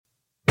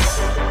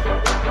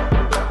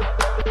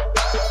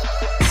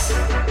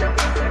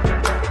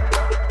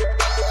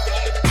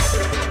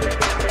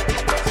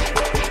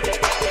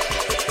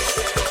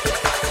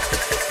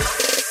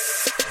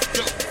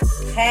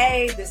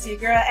Hey, this is your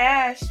girl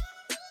Ash.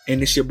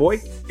 And it's your boy,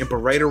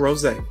 Imperator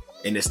Rose. And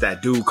it's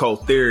that dude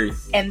Cold Theory.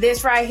 And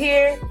this right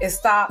here is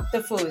Stop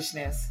the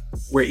Foolishness.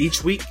 Where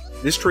each week,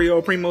 this trio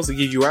of primos will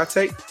give you our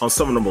take on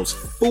some of the most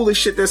foolish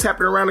shit that's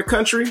happening around the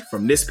country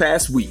from this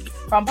past week.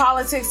 From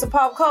politics to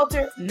pop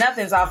culture,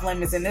 nothing's off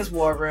limits in this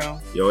war room.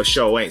 Yo, it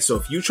sure ain't. So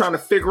if you trying to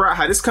figure out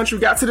how this country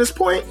got to this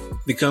point,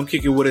 then come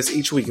kick it with us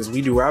each week as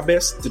we do our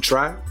best to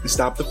try and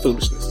stop the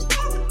foolishness.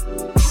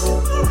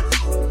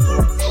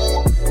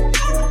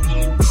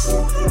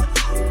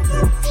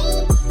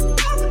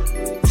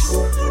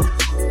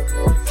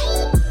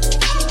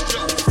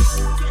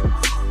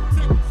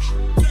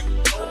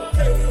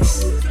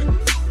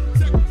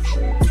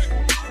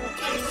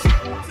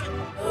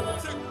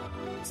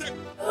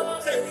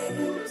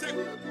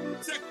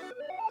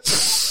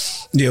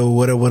 Yo,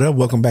 what up, what up?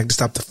 Welcome back to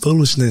Stop the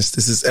Foolishness.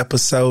 This is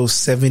episode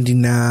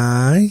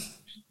 79.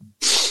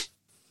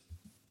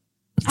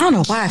 I don't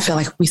know why I feel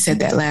like we said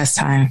that last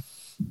time.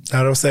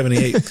 No, it was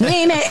 78. We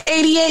ain't at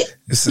 88.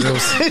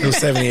 It was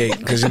 78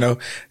 because, you know,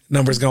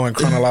 numbers go in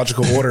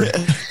chronological order.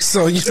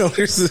 So, you know,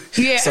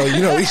 so,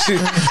 you know, we should,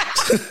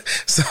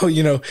 so,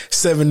 you know,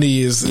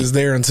 70 is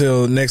there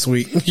until next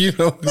week, you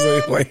know,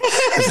 so like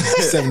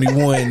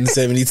 71,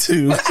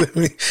 72.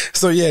 70.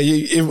 So, yeah,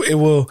 it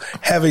will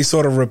have a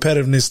sort of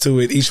repetitiveness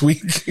to it each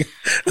week.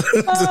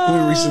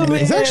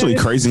 It's actually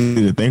crazy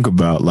to think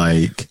about.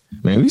 Like,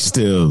 man, we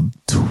still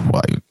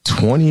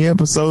 20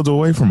 episodes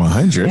away from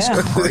 100. It's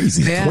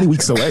crazy. Yeah. 20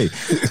 weeks away.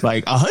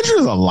 Like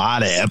 100 is a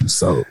lot of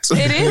episodes.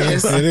 It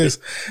is. It is.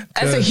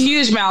 That's a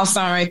huge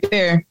milestone right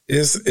there.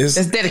 It's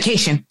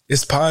dedication.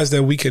 It's pods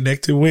that we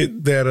connected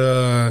with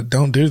that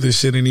don't do this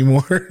shit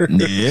anymore.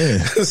 Yeah.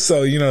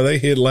 So, you know, they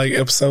hit like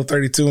episode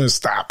 32 and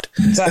stopped.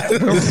 Even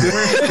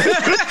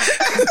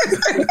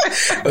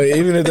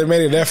if they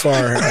made it that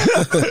far,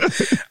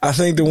 I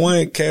think the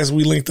one cast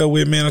we linked up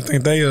with, man, I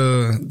think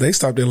they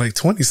stopped at like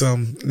 20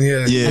 something.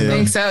 Yeah. I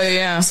think so,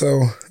 yeah.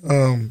 So,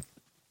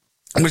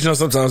 which, you know,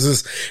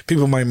 sometimes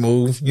people might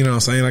move, you know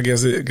what I'm saying? I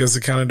guess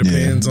it kind of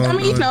depends on. I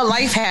mean, you know,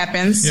 life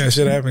happens. Yeah,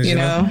 shit happens, you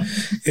know?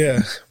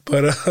 Yeah.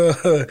 But,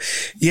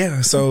 yeah,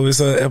 so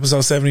it's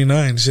episode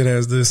 79. Shit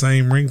has the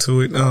same ring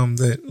to it,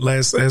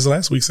 as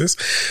last week's is.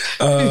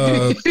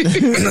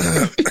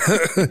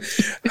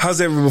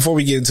 Before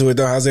we get into it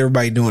though, how's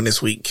everybody doing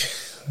this week?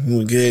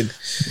 We good.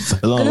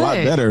 Feeling a lot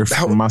better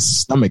from my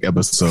stomach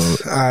episode.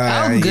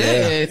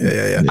 Good.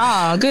 Yeah.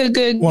 Oh,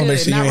 good. Want to make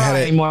sure you ain't had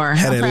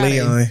that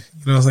Leon.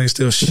 You know what I'm saying?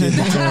 Still shit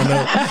throwing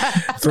up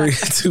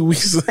 2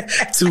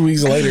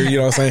 weeks later, you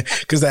know what I'm saying?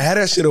 Because to have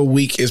that shit a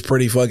week is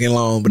pretty fucking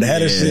long. But to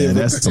have that shit,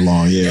 that's too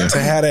long, yeah. To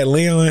have that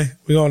Leon,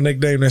 we gonna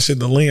nickname that shit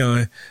the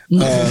Leon.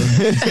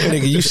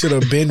 Nigga, you should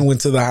have been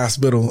went to the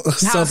hospital.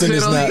 Something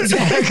is not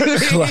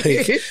exactly.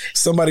 like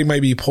somebody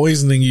might be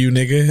poisoning you,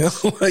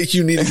 nigga. Like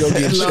you need to go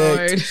get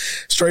checked.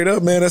 Straight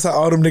up, man. That's how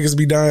all them niggas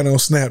be dying on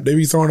Snap. They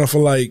be throwing up for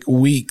like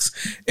weeks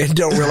and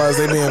don't realize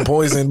they being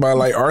poisoned by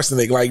like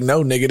arsenic. Like,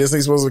 no, nigga, this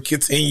ain't supposed to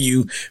continue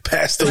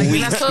past the week.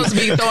 You're not supposed to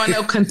be throwing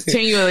up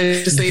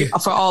continuously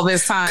for all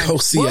this time. Go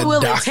see what a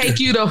will doctor. It take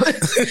you to?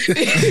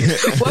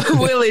 What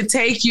will it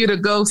take you to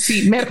go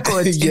see medical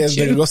attention? Yes,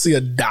 nigga, go see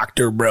a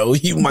doctor, bro.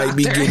 You might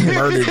be getting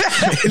murdered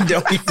and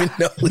don't even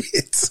know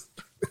it.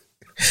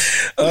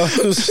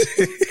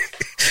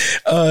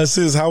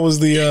 Sis, how was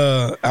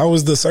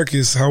the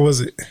circus? How was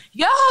it?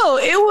 Yo,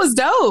 it was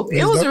dope.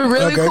 It was a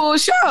really cool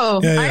show.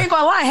 Yeah. I ain't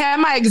gonna lie, I had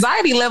my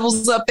anxiety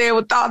levels up there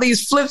with all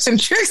these flips and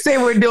tricks they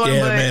were doing.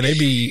 Yeah, but man,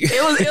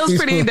 it was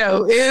pretty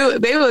dope.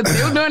 They were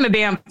doing the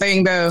damn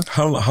thing though.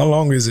 How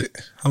long is it?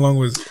 How long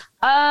was it?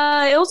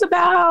 It was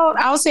about,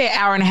 I would say, an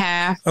hour and a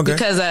half. Okay.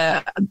 Because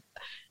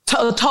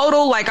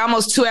total like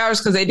almost 2 hours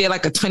because they did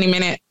like a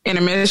 20-minute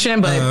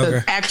intermission, but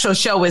the actual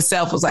show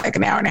itself was like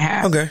an hour and a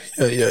half. Okay.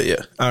 Yeah.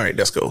 All right,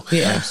 that's cool.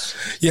 Yeah,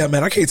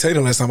 man. I can't tell you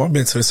the last time I've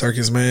been to the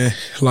circus, man.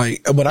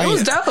 Like, but it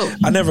was dope.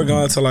 I never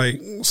gone to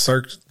like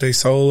Cirque du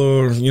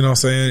Soleil or you know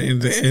what I'm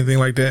saying, anything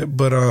like that.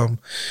 But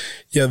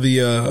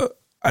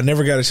I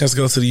never got a chance to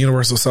go to the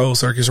Universal Soul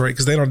Circus, right?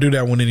 Because they don't do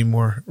that one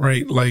anymore,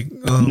 right? Like,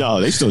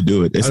 no, they still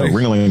do it. It's the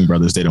Ringling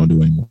Brothers. They don't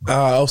do it anymore.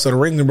 So the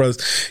Ringling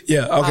Brothers,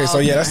 yeah. Okay, so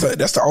yeah,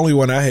 that's the only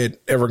one I had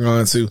ever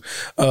gone to.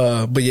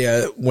 But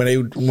yeah, when they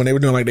were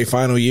doing like their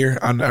final year,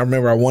 I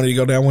remember I wanted to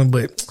go that one,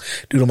 but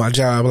due to my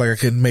job, like I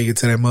couldn't make it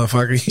to that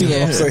motherfucker. You know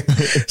what I'm saying?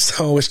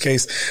 So in which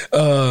case,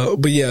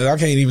 but yeah, I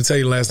can't even tell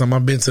you the last time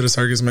I've been to the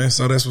circus, man.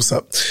 So that's what's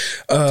up.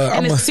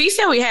 And the seats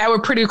that we had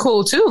were pretty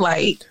cool too.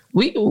 Like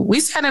we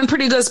sat in a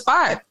pretty good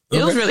spot.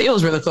 It was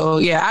really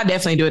cool. Yeah, I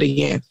definitely do it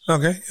again.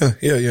 Okay.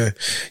 Yeah.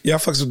 I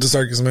fucks with the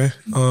circus, man.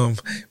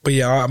 But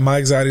yeah, my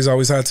anxiety is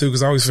always high too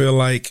because I always feel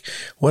like,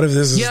 what if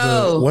this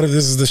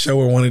is the show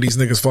where one of these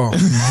niggas fall?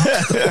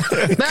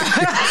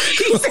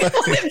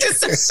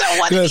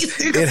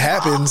 It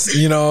happens,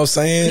 you know what I'm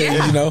saying?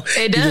 Yeah, you know,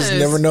 it does. You just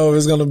never know if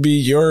it's gonna be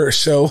your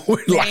show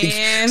where like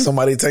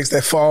somebody takes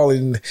that fall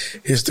and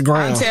hits the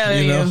ground. I'm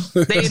telling you, know?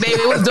 they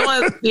was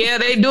doing,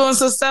 they doing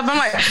some stuff. I'm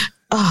like,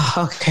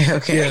 Oh,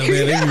 okay. Yeah,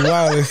 man, they be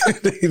wild.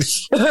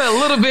 A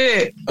little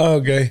bit.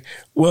 Okay.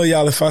 Well,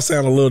 y'all, if I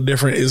sound a little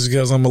different, it's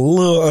because I'm a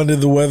little under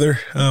the weather.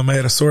 I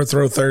had a sore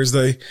throat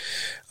Thursday.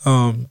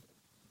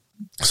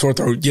 Sore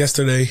throat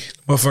yesterday.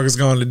 Motherfucker's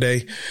gone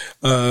today.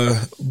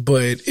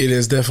 But it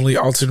has definitely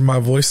altered my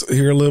voice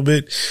here a little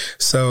bit.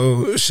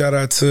 So shout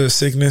out to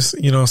sickness.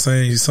 You know what I'm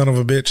saying? You son of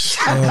a bitch.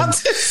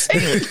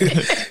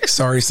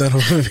 Sorry, son of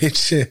a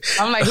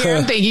bitch. I'm like,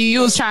 I'm thinking you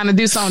was trying to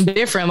do something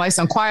different, like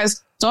some quiet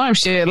storm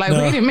shit. Like,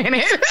 wait a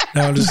minute.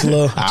 No, I'm just a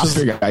little.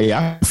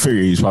 I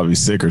figure he's probably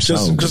sick or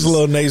something. Just a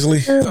little nasally.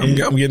 I'm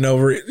getting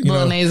over it. You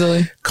know,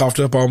 nasally. Coughed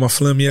up all my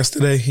phlegm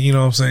yesterday. You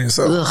know what I'm saying?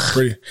 So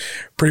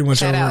pretty much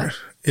Shout over out. it.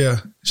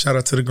 Yeah. Shout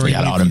out to the green.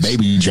 Got all the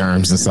baby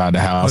germs inside the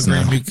house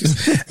now.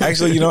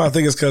 Actually, I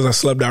think it's because I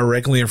slept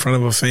directly in front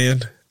of a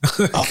fan.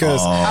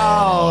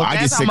 I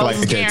get sick like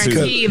that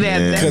too.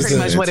 That's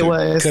pretty much what it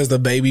was. Because the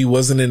baby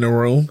wasn't in the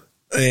room.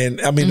 And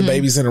the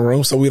baby's in the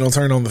room, so we don't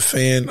turn on the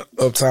fan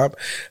up top.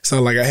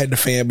 So like I had the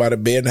fan by the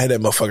bed and I had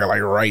that motherfucker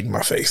like right in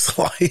my face.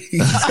 Like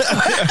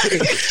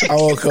I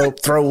woke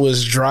up, throat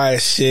was dry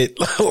as shit.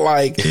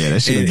 Like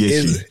that shit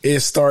get you. It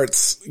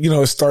starts,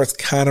 it starts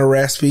kind of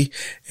raspy.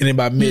 And then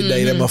by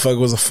midday, that motherfucker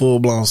was a full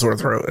blown sore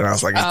throat. And I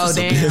was like, oh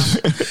damn.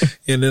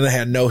 And then I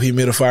had no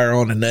humidifier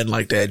on and nothing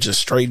like that.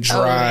 Just straight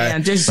dry. Oh,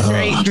 man. Just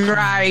straight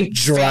dry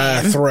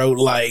throat,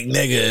 like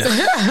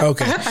nigga.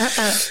 Okay.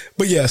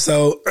 But yeah,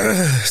 so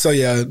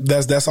yeah,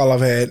 that's all I've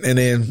had. And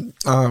then,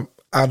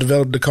 I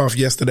developed the cough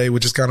yesterday,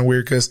 which is kind of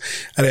weird because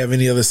I didn't have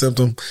any other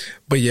symptom.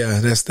 But yeah,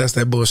 that's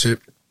that bullshit.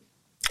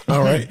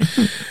 All right.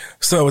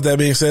 So with that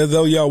being said,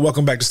 though, y'all,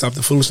 welcome back to Stop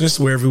the Foolishness,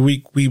 where every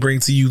week we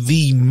bring to you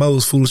the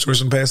most foolish stories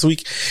from the past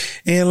week.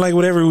 And like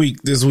with every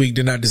week, this week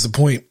did not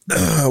disappoint.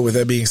 With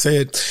that being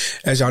said,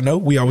 as y'all know,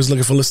 we always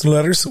looking for listener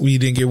letters. We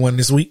didn't get one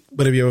this week,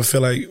 but if you ever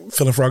feeling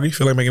froggy,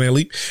 feel like making that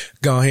leap,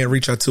 go ahead and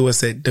reach out to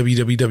us at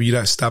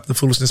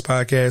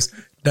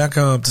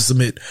www.stopthefoolishness.podcast.com to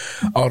submit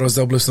all those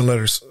dope listener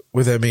letters.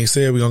 With that being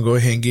said, we're going to go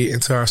ahead and get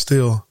into our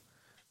still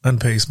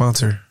unpaid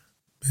sponsor,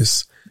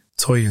 Miss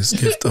Toya's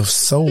Gift of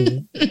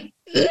Soul.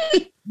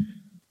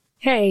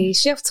 Hey,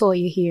 Chef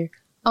Toya here,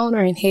 owner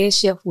and head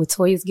chef with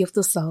Toya's Gift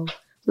of Soul,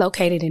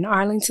 located in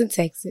Arlington,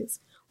 Texas.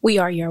 We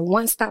are your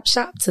one-stop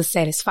shop to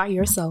satisfy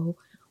your soul.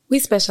 We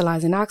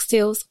specialize in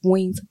oxtails,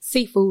 wings,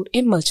 seafood,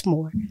 and much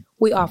more.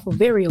 We offer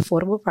very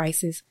affordable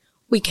prices.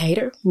 We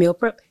cater, meal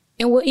prep,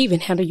 and we'll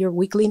even handle your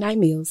weekly night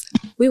meals.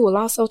 We will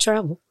also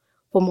travel.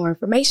 For more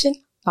information,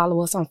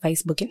 follow us on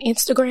Facebook and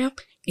Instagram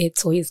at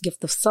Toya's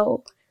Gift of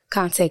Soul.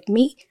 Contact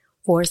me,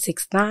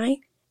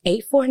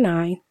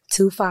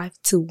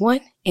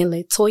 469-849-2521, and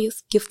let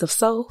Toya's Gift of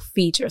Soul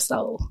feed your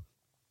soul.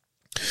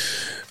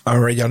 All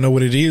right, y'all know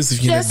what it is.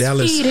 If you're in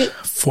Dallas,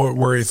 Fort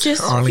Worth,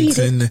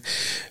 Arlington,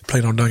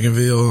 playing on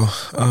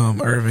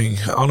Duncanville, Irving,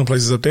 all the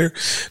places up there,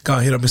 go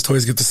ahead, hit up Miss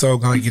Toya's Gift of Soul.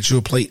 Go ahead and get you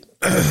a plate.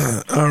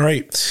 All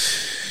right.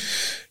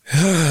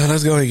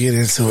 Let's go ahead and get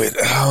into it.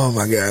 Oh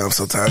my God, I'm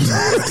so tired of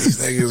talking about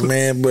these niggas,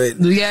 man. But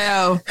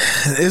yeah,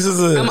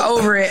 I'm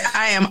over it.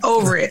 I am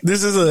over it.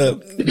 This is a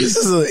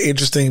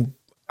interesting.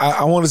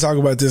 I want to talk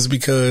about this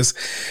because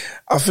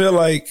I feel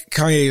like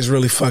Kanye is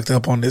really fucked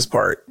up on this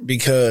part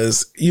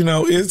because,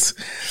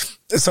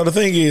 so the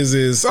thing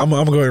is I'm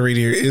going to read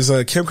here is,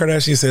 Kim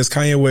Kardashian says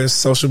Kanye West's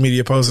social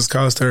media post has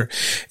caused her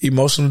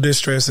emotional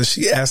distress as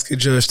she asked a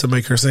judge to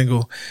make her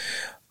single.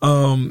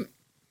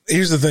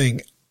 Here's the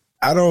thing.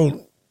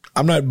 I'm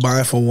not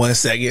buying for 1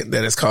 second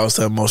that it's caused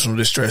her emotional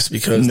distress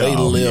because they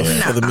live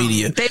for the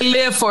media. They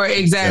live for it,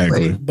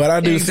 exactly. But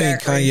I do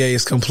think Kanye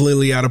is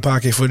completely out of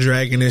pocket for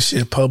dragging this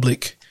shit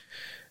public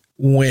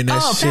when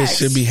that shit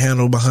should be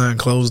handled behind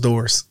closed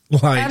doors.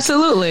 Like,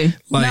 absolutely.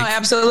 Like, no,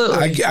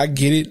 absolutely. I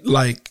get it.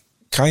 Like,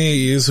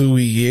 Kanye is who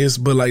he is,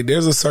 but like,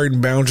 there's a certain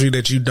boundary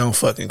that you don't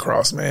fucking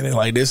cross, man. And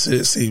like, this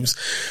shit seems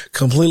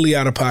completely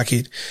out of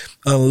pocket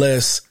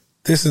unless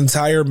this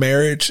entire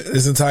marriage,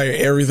 this entire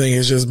everything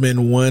has just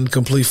been one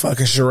complete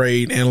fucking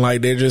charade. And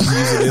like, they're just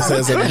using this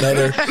as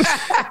another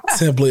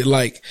template.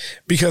 Like,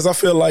 because I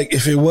feel like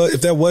if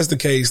that was the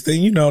case,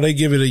 then, they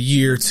give it a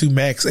year, 2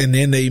 max, and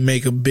then they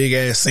make a big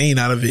ass scene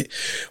out of it.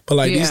 But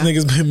like, these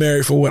niggas been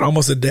married for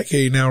almost a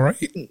decade now,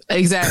 right?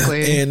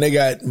 Exactly. And they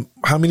got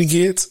how many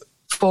kids?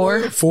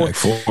 4. 4. Like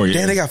 4, yeah.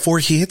 Damn, they got 4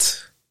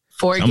 kids?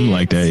 4 Something kids.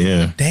 like that,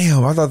 yeah.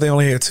 Damn, I thought they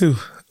only had 2.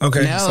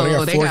 Okay, no,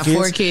 so they got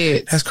 4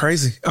 kids. That's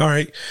crazy. All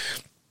right.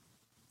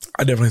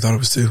 I definitely thought it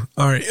was 2.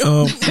 All right.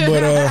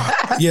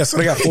 But yeah, so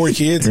they got 4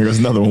 kids. There's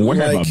another one. Where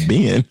have I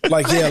been?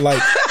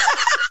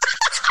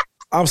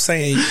 I'm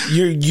saying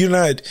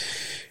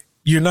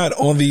you're not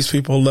on these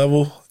people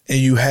level and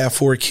you have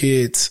 4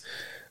 kids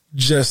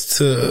just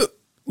to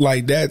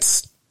like,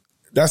 that's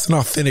an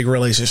authentic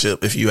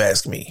relationship, if you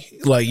ask me.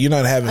 Like, you're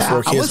not having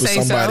 4 kids with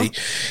somebody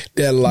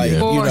that like,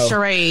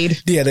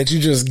 charade. Yeah, that you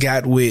just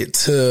got with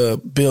to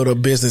build a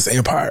business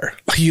empire.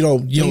 Like, you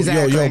don't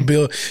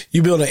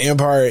build an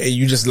empire and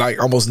you just like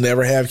almost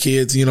never have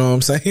kids, you know what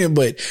I'm saying?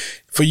 But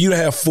for you to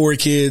have 4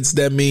 kids,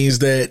 that means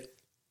that,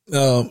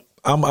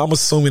 I'm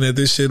assuming that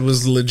this shit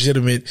was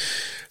legitimate.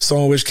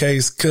 So in which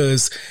case,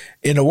 cause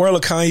in the world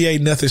of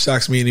Kanye, nothing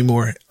shocks me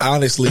anymore.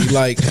 Honestly,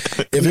 like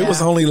if it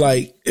was only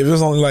like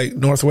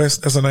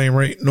Northwest, that's the name,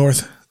 right?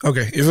 North.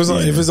 Okay. If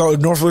it's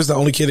Northwest, the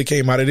only kid that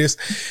came out of this,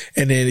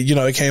 and then,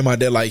 it came out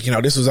that like,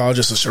 this was all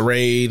just a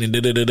charade and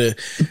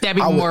That'd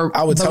be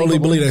I would totally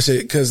believe that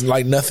shit. Cause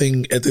like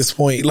nothing at this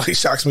point like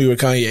shocks me with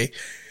Kanye.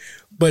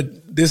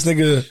 But this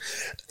nigga,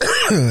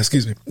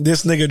 excuse me,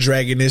 this nigga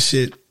dragging this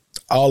shit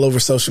all over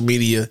social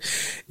media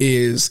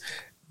is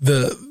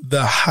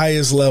the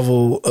highest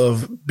level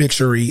of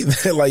bitchery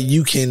that like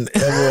you can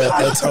ever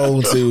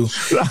atone to.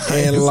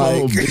 And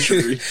like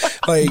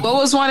what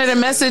was one of the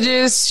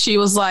messages? She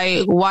was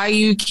like, why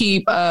you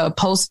keep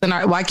posting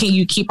why can't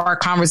you keep our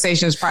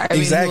conversations private?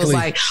 Exactly. It was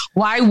like,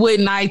 why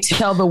wouldn't I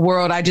tell the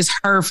world I just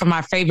heard from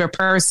my favorite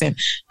person?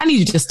 I need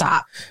you to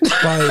stop.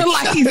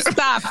 Like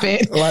stop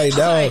it. Like,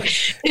 dog,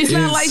 it's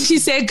not like she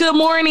said, good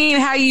morning,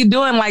 how you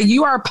doing? Like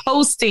you are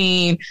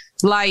posting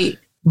like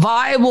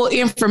viable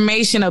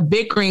information of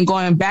bickering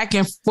going back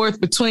and forth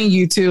between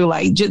you two.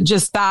 Like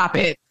just stop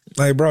it.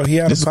 Like, bro, he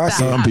had a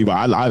posse. Some people,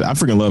 I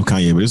freaking love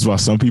Kanye, but this is why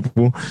some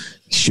people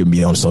shouldn't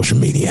be on social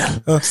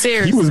media.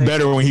 Seriously, he was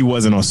better when he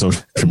wasn't on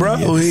social media. Bro,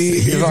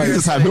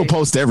 he'll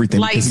post everything.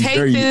 Like,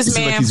 take this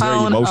man's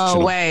phone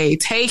away.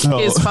 Take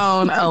his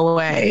phone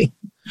away.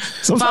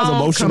 Sometimes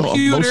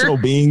emotional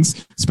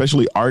beings,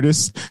 especially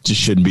artists, just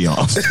shouldn't be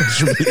on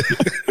social media.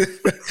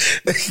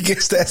 I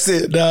guess that's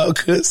it, dog.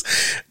 Cause,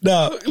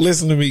 dog,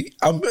 listen to me.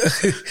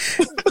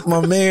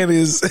 My man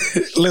is,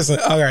 listen,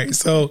 all right.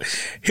 So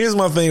here's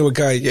my thing with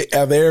Kanye.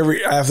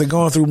 After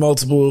going through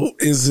multiple,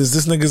 is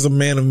this nigga's a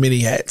man of many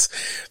hats.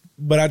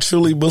 But I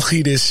truly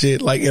believe this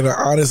shit, like in an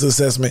honest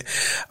assessment.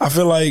 I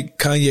feel like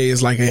Kanye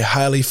is like a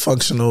highly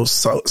functional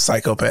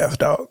psychopath,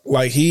 dog.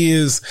 Like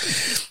he's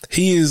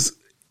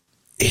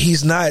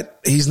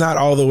not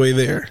all the way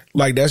there.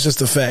 Like, that's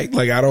just a fact.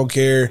 Like, I don't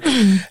care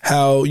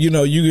how, you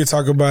can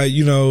talk about,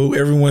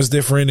 everyone's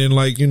different and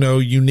like,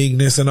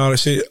 uniqueness and all that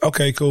shit.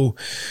 Okay, cool.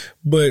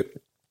 But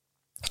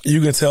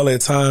you can tell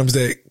at times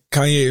that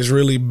Kanye is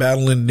really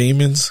battling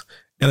demons.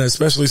 And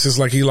especially since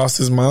like he lost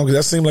his mom, because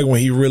that seemed like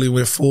when he really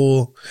went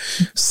full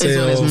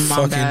sell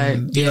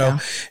fucking, know,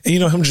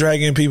 and him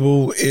dragging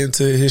people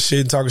into his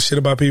shit and talking shit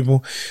about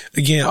people.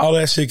 Again, all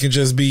that shit can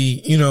just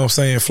be,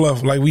 saying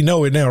fluff. Like we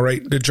know it now,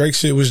 right? The Drake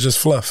shit was just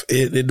fluff.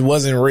 It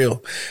wasn't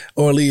real,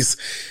 or at least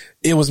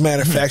it was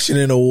manufactured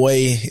in a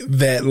way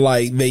that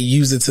like they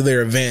used it to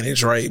their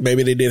advantage, right?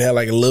 Maybe they did have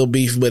like a little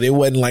beef, but it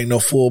wasn't like no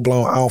full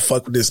blown, I don't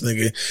fuck with this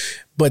nigga.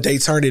 But they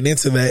turned it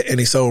into that and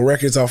they sold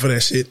records off of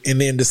that shit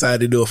and then decided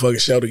to do a fucking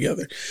show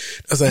together.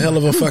 That's a hell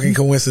of a fucking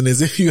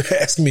coincidence if you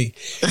ask me.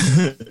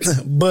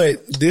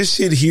 But this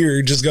shit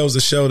here just goes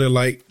to show that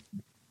like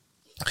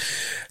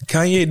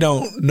Kanye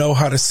don't know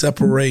how to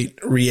separate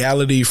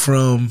reality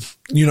from,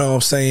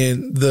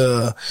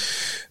 the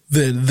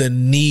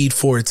need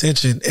for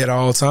attention at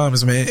all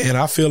times, man. And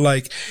I feel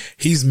like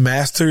he's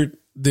mastered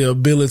the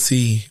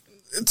ability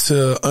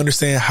to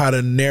understand how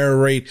to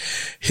narrate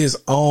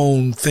his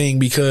own thing,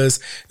 because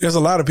there's a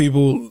lot of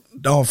people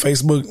on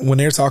Facebook when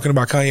they're talking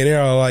about Kanye,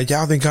 they're all like,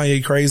 y'all think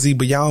Kanye crazy,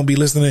 but y'all don't be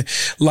listening.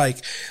 Like,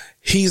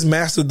 he's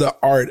mastered the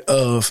art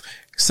of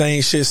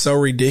saying shit so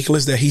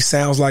ridiculous that he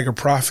sounds like a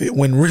prophet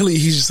when really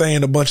he's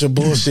saying a bunch of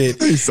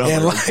bullshit.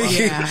 And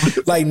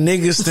like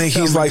niggas think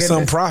he's like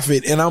some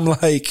prophet. And I'm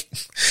like,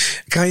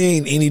 Kanye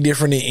ain't any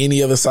different than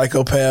any other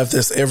psychopath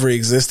that's ever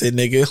existed,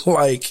 nigga.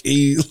 Like,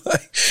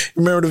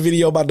 remember the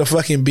video about the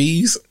fucking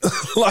bees?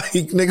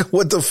 Like, nigga,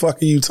 what the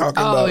fuck are you talking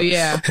about? Oh,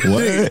 yeah.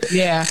 What?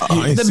 Yeah.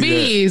 The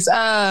bees.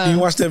 You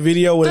watched that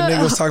video where the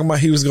nigga was talking about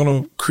he was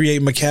going to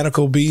create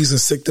mechanical bees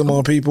and sick them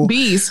on people?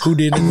 Bees. Who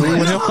didn't agree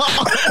with him?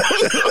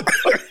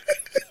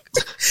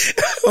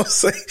 I'm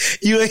saying,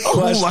 you ain't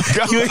watched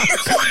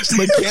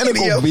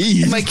mechanical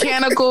bees.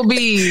 Mechanical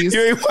bees.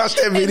 You ain't watched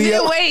that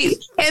video?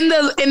 And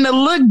the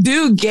look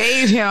dude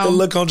gave him. The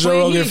look on Joe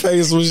Rogan's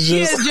face was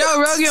just. Yeah, Joe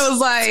Rogan was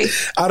like,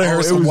 I done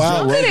heard some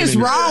wild. What is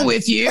wrong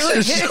with you?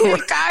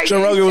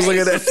 Joe Rogan was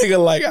looking at that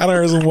nigga like, I done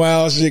heard some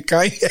wild shit,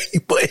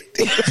 Kanye, but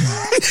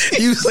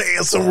you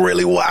saying some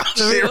really wild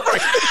shit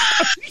right now.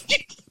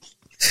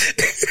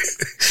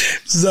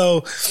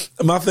 So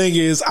my thing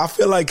is, I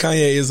feel like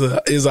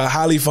Kanye is a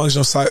highly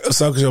functional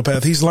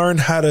psychopath. He's learned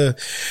how to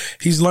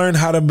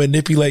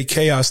manipulate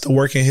chaos to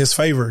work in his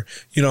favor.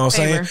 You know what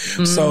I'm saying?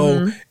 Mm-hmm.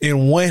 So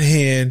in one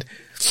hand,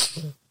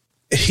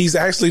 he's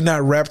actually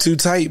not wrapped too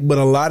tight, but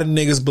a lot of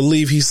niggas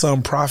believe he's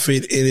some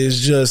prophet and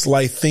is just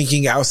like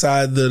thinking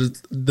outside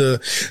the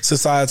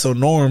societal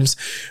norms,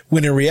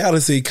 when in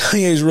reality,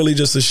 Kanye is really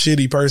just a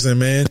shitty person,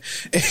 man.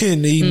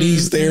 And he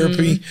needs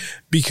therapy,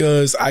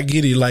 because I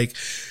get it. Like,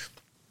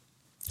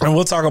 and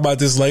we'll talk about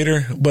this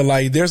later, but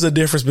like, there's a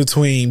difference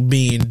between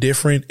being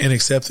different and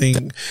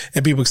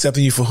people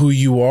accepting you for who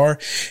you are,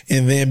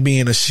 and then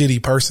being a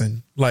shitty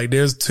person. Like,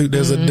 there's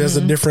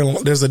a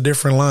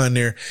different line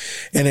there.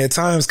 And at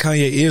times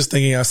Kanye is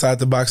thinking outside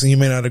the box, and you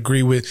may not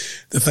agree with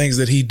the things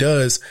that he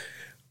does,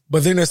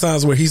 But then there's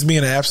times where he's being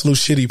an absolute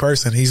shitty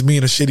person. He's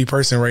being a shitty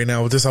person right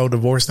now with this whole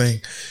divorce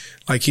thing.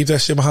 Like, keep that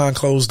shit behind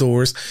closed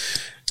doors.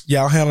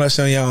 Y'all handle that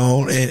shit on your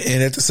own.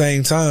 And at the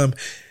same time,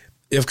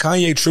 if Kim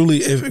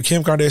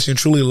Kardashian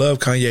truly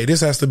loved Kanye,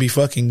 this has to be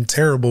fucking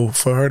terrible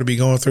for her to be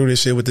going through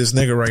this shit with this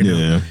nigga right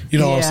now. You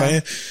know what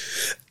I'm saying?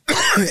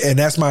 And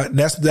that's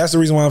the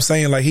reason why I'm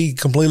saying, like, he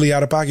completely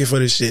out of pocket for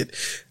this shit.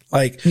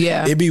 Like,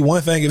 it'd be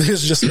one thing if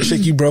this is just a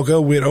chick you broke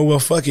up with. Oh, well,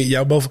 fuck it.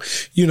 Y'all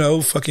both, you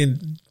know,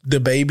 fucking the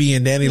baby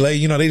and Danny Lay,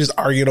 you know, they just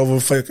argued over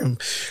fucking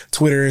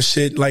Twitter and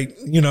shit. Like,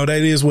 you know,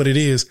 that is what it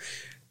is.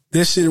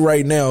 This shit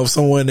right now of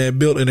someone that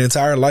built an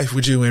entire life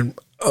with you and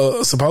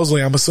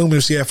supposedly, I'm assuming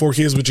if she had 4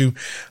 kids with you,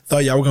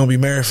 thought y'all were going to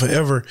be married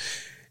forever.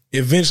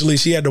 Eventually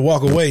she had to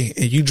walk away,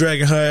 and you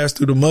dragging her ass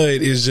through the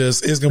mud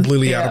it's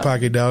completely out of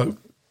pocket, dog.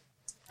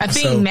 I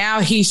think now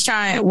he's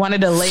trying, one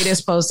of the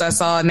latest posts I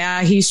saw,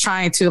 now he's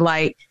trying to,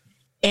 like,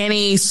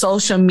 any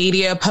social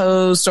media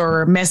posts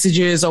or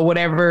messages or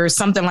whatever,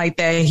 something like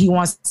that, he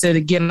wants to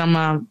get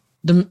them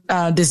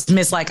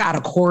dismissed, like, out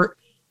of court.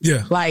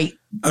 Yeah. Like,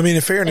 I mean,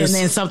 in fairness.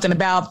 And then something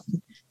about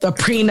the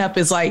prenup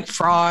is like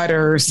fraud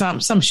or some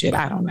shit.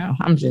 I don't know.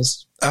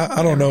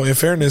 I don't know. In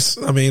fairness,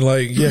 I mean,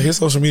 like, his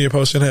social media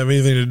post shouldn't have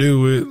anything to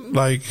do with,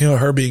 like, you know,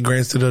 her being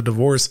granted a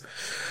divorce.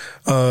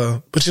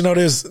 But you know,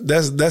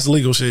 that's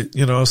legal shit.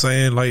 You know what I'm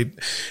saying?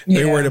 Like,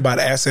 they're worried about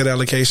asset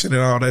allocation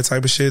and all that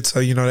type of shit. So,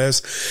 you know,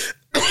 that's,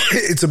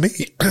 to me,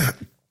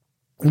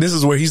 this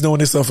is where he's doing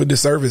himself a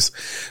disservice.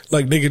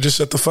 Like, nigga, just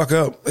shut the fuck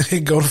up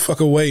and go the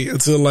fuck away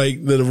until,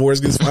 like, the divorce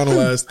gets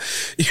finalized.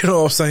 You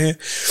know what I'm saying?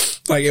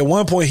 Like, at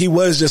one point he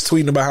was just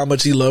tweeting about how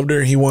much he loved her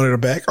and he wanted her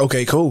back.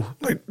 Okay, cool.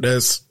 Like,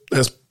 that's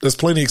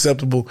plenty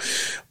acceptable.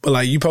 But,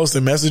 like, you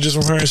posting messages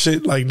from her and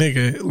shit, like,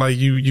 nigga, like,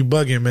 you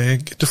bugging, man.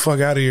 Get the fuck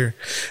out of here.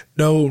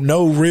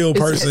 No real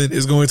person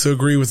is going to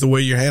agree with the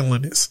way you're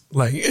handling this,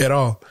 like, at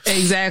all.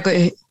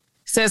 Exactly.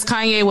 Says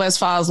Kanye West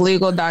files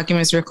legal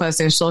documents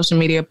requesting social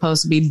media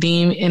posts be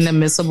deemed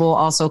inadmissible.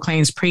 Also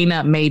claims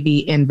prenup may be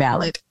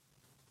invalid.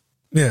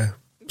 Yeah.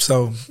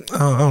 So I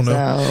don't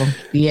know. So,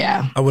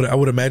 yeah. I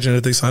would imagine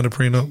that they signed a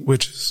prenup,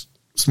 which is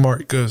smart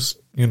because,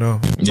 you know.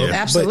 Yeah.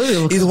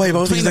 Absolutely. But either way,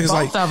 both these niggas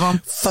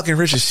like fucking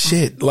rich as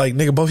shit. Like,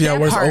 nigga, both of y'all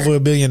worth over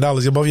 $1 billion.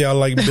 Both of y'all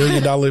like $1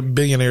 billion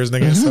billionaires,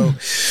 nigga.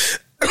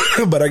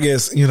 So, but I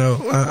guess, you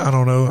know, I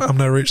don't know. I'm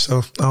not rich, so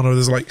I don't know.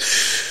 There's like.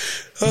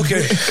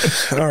 Okay.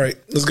 All right.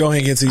 Let's go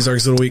ahead and get to these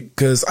arcs of the week.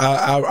 Cause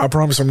I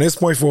promise from this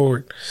point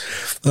forward,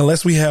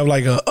 unless we have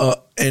like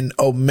an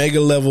Omega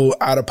level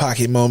out of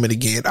pocket moment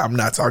again, I'm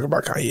not talking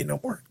about Kanye no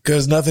more.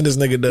 Cause nothing this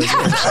nigga does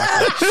will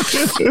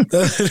shock me.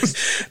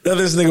 Nothing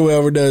this nigga will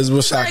ever does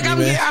will shock me,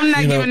 man. I'm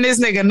not giving this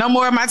nigga no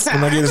more of my time.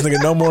 I'm not giving this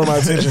nigga no more of my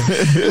attention.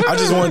 I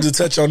just wanted to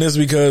touch on this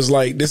because,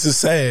 like, this is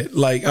sad.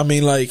 Like, I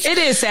mean, like, it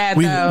is sad.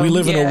 We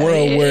live in a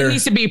world where it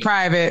needs to be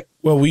private.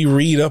 Well, we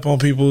read up on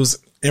people's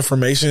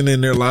information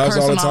in their lives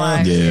all the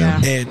time.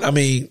 Yeah. And I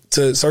mean,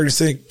 to a certain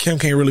extent, Kim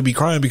can't really be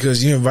crying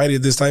because you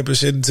invited this type of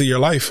shit into your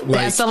life. Like,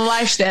 that's the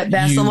life that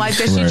she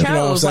chose. You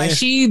know, like,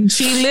 she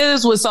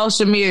lives with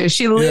social media.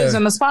 She lives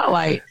in the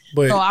spotlight.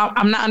 But, so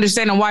I'm not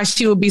understanding why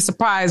she would be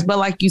surprised. But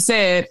like you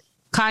said,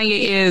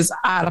 Kanye is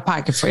out of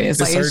pocket for this.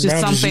 Like, it's just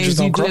some things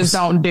you just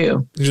don't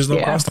do. You just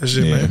don't cross that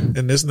shit, man.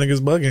 And this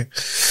nigga's bugging.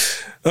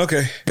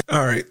 Okay.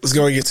 All right. Let's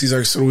go and get to these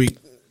arcs of the week.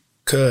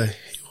 Okay.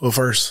 Well,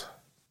 first.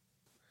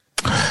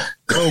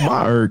 So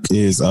my irk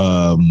is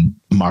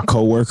my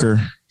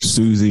coworker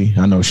Susie.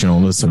 I know she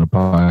don't listen to the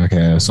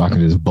podcast, so I can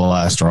just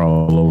blast her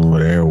all over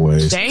the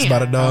airways. Damn. It's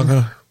about a dog,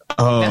 huh?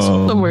 That's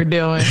what we're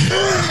doing.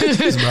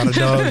 It's about a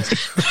dog.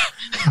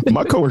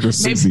 My coworker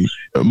Susie.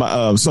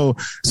 So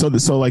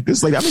like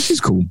this lady. I mean,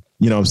 she's cool.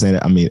 You know what I'm saying?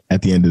 I mean,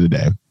 at the end of the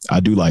day, I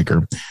do like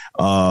her.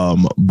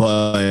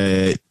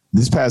 But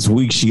this past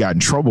week she got in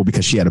trouble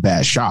because she had a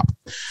bad shop.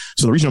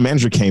 So the regional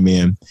manager came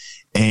in,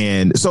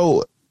 and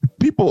so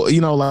people, you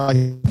know, like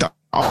the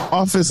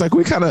office, like,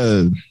 we kind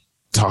of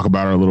talk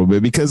about her a little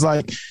bit because,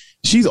 like,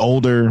 she's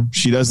older.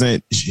 She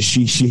hasn't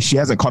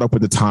caught up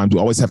with the times. We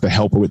always have to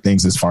help her with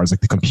things as far as like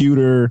the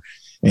computer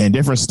and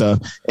different stuff.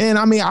 And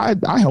I mean,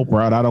 I help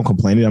her out. I don't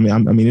complain. I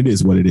mean, it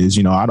is what it is.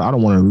 You know, I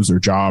don't want to lose her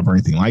job or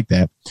anything like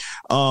that.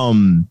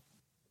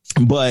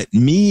 But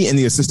me and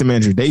the assistant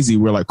manager, Daisy,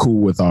 we're like cool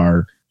with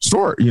our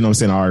store, you know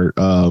what I'm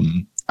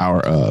saying?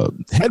 Our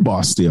head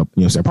boss still,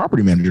 you know, say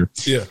property manager.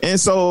 Yeah. And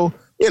so,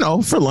 you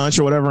know, for lunch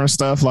or whatever and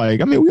stuff, like,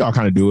 I mean, we all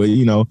kind of do it,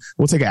 you know,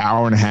 we'll take an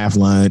hour and a half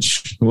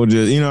lunch. We'll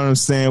just, you know what I'm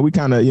saying? We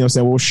kind of, you know what I'm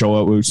saying? We'll show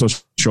up. We'll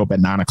show up at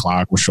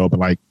 9:00. We'll show up at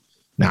like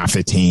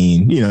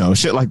 9:15, you know,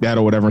 shit like that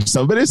or whatever and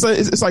stuff. But it's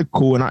like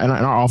cool. And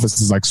our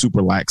office is like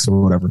super lax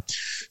or whatever.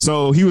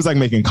 So he was like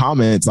making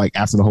comments like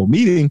after the whole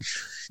meeting.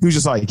 He was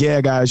just like,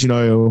 yeah, guys, you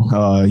know,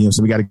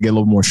 so we got to get a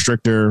little more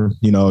stricter.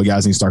 You know,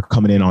 guys need to start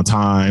coming in on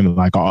time,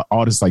 like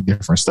all this like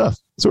different stuff.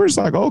 So we're just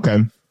like, oh, okay.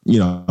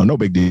 no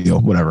big deal,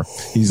 whatever.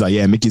 He's like,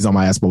 yeah, Mickey's on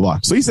my ass, blah, blah.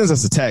 So he sends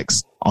us a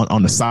text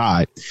on the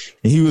side,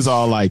 and he was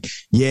all like,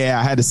 yeah,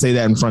 I had to say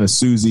that in front of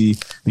Susie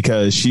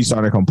because she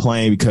started to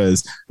complain,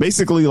 because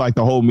basically like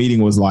the whole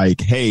meeting was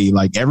like, hey,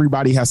 like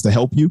everybody has to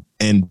help you,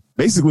 and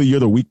basically you're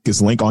the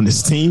weakest link on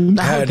this team.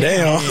 God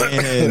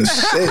damn.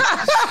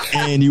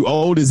 And you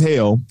old as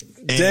hell.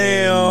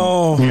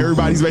 Damn.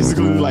 Everybody's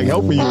basically like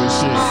helping you and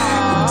shit.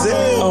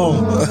 Damn.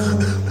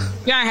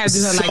 Y'all had to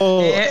do her like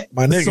that.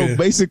 My nigga.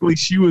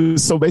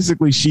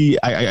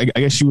 I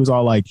guess she was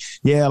all like,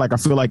 yeah, like I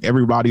feel like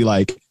everybody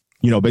like,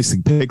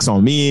 basically picks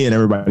on me and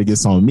everybody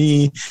gets on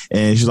me.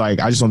 And she's like,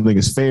 I just don't think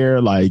it's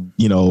fair. Like,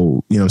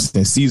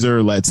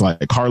 Caesar lets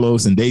like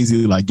Carlos and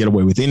Daisy like get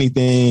away with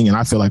anything. And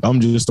I feel like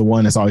I'm just the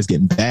one that's always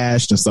getting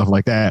bashed and stuff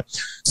like that.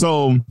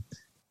 So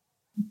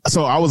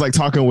I was like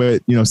talking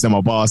with,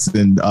 my boss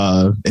and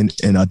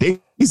Daisy,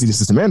 the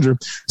assistant manager.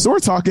 So we're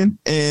talking,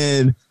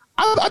 and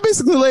I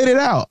basically laid it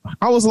out.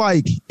 I was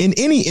like, in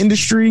any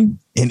industry,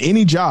 in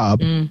any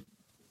job,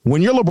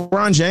 when you're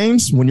LeBron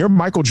James, when you're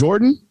Michael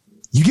Jordan,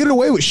 you get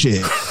away with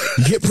shit.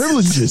 You get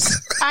privileges.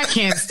 I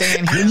can't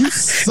stand him. When you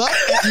suck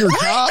at your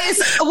job, you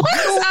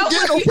don't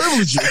get no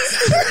privileges.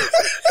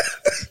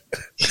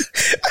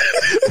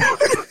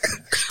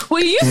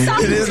 Will you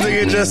stop this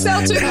nigga just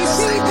yourself to these people?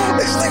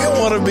 This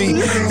nigga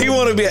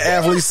want to be an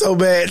athlete so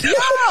bad. Yo,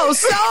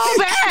 so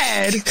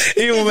bad.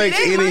 He will make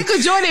any Michael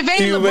Jordan, if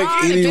it ain't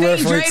LeBron, if it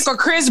ain't Drake or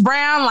Chris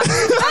Brown, like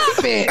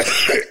stop it.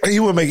 He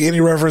will make any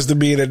reference to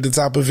being at the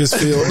top of his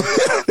field.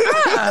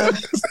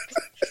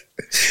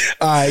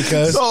 All right,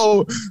 cuz.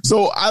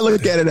 So I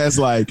look at it as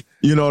like,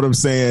 you know what I'm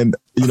saying?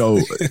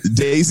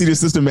 Daisy, the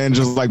assistant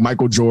manager, is like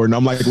Michael Jordan.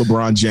 I'm like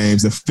LeBron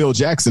James, and Phil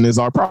Jackson is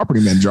our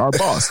property manager, our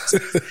boss.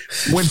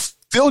 When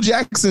Phil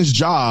Jackson's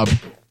job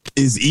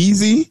is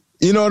easy,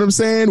 you know what I'm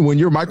saying? When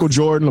you're Michael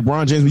Jordan,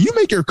 LeBron James, when you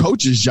make your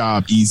coach's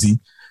job easy,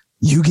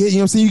 you get,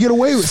 you get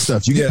away with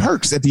stuff. You get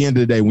perks at the end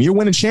of the day. When you're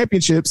winning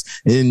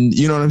championships and,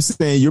 you know what I'm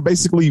saying, you're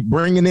basically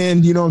bringing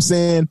in,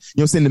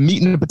 the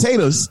meat and the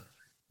potatoes.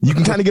 You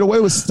can kind of get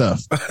away with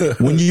stuff.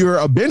 When you're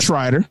a bench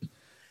rider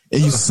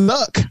and you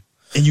suck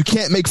and you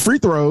can't make free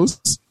throws,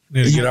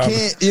 you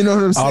can't, you know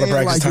what I'm saying?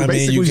 Like you're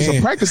basically just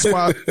a practice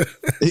squad.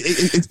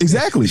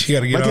 Exactly.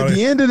 Like at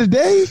the end of the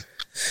day,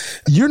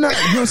 you're not,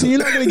 you're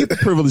not going to get the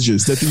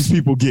privileges that these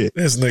people get.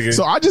 This nigga.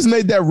 So I just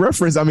made that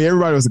reference. I mean,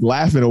 everybody was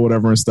laughing or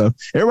whatever and stuff.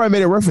 Everybody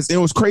made a reference. And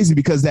it was crazy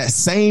because that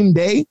same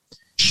day,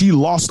 she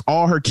lost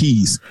all her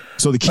keys.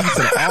 So the keys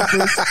to the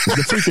office,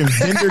 the freaking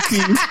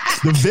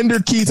vendor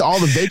key to all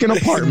the vacant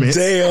apartments,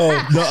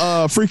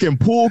 the freaking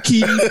pool key,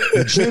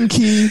 the gym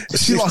key.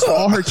 She lost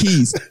all her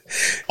keys.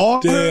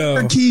 All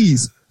her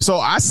keys. So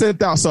I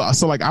sent out,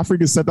 so like I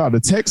freaking sent out a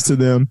text to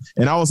them,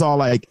 and I was all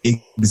like,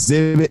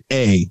 Exhibit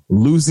A,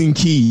 losing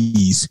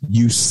keys,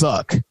 you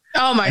suck.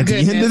 Oh my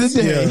goodness. At the end of the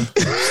day,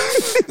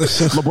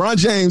 LeBron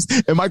James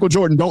and Michael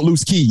Jordan don't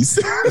lose keys.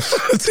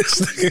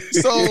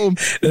 So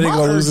my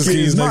gonna lose his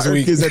keys next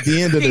week. Is at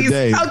the end of the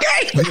day.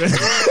 Okay.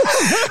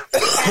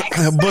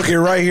 Book it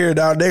right here,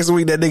 dog. Next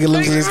week that nigga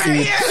loses his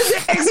keys.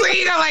 Next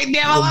week, I'm like,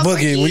 damn, book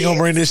it. We gonna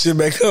bring this shit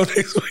back up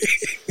next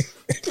week.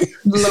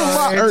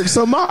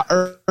 So my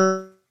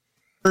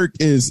irk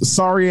is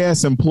sorry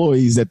ass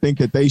employees that think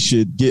that they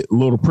should get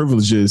little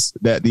privileges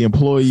that the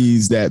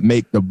employees that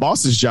make the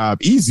boss's job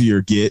easier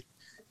get.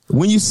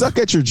 When you suck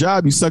at your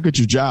job, you suck at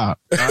your job.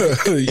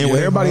 And when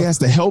everybody has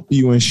to help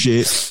you and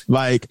shit,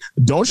 like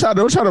don't try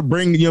to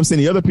bring,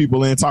 the other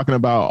people in talking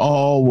about,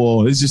 oh,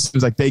 well, it just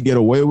seems like they get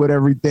away with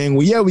everything.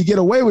 Well, yeah, we get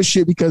away with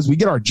shit because we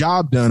get our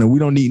job done and we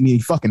don't need any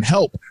fucking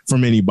help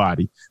from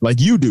anybody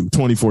like you do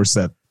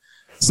 24/7.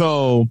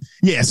 So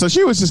yeah, so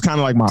she was just kind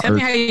of like my Tell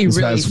me how you this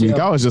really past feel. week.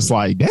 I was just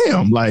like,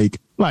 damn, like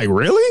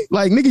really?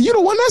 Like, nigga, you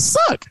the one that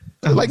suck.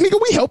 Like, nigga,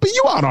 we helping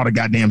you out all the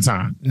goddamn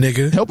time.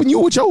 Nigga. Helping you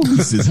with your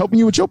leases, helping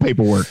you with your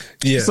paperwork.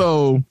 Yeah.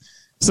 So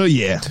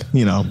yeah,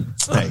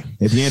 hey,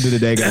 at the end of the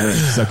day,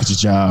 guys, suck at your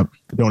job.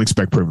 Don't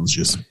expect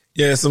privileges.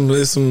 Yeah,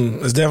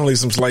 there's definitely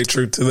some slight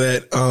truth to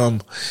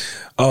that.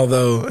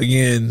 Although,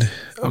 again,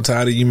 I'm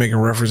tired of you making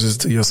references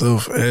to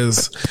yourself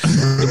as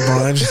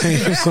LeBron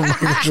James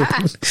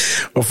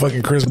or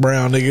fucking Chris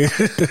Brown, nigga.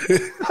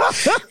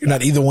 You're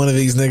not either one of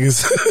these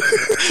niggas.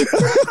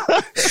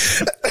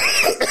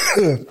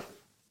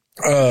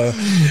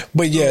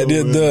 But yeah,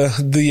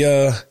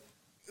 the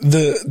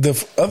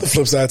other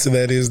flip side to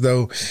that is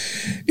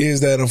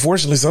that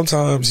unfortunately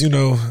sometimes,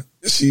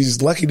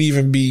 she's lucky to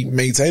even be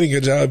maintaining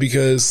a job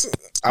because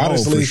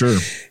honestly, for sure.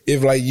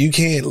 if like you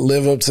can't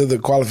live up to the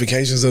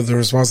qualifications of the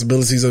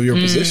responsibilities of your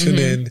position,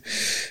 and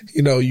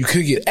you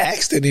could get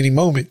axed at any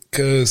moment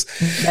because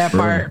that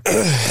part.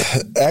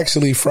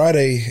 Actually,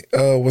 Friday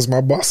was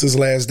my boss's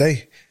last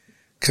day.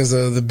 Cause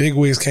the big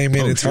wigs came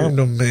in and turned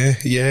him, man.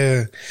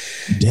 Yeah.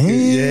 Damn.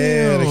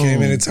 Yeah, they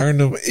came in and turned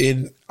him.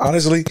 And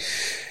honestly,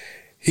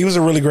 he was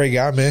a really great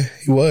guy, man.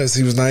 He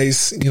was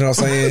nice. You know what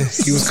I'm saying?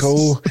 He was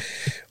cool.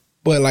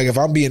 But like, if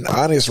I'm being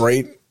honest,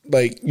 right?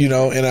 Like, and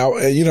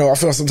I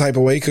felt some type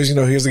of way because,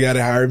 here's the guy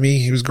that hired me.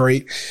 He was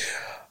great.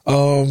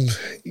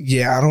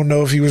 Yeah, I don't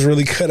know if he was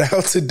really cut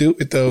out to do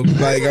it though.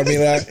 Like, I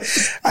mean,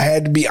 I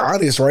had to be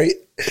honest, right?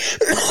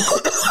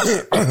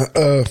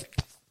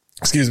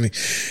 Excuse me.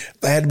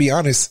 I had to be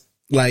honest.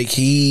 Like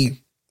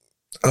he,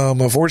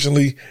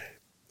 unfortunately,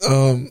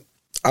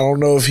 I don't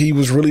know if he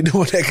was really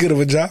doing that good of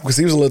a job because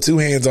he was a little too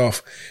hands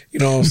off. You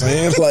know what I'm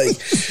saying? Like,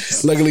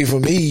 luckily for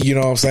me, you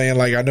know what I'm saying?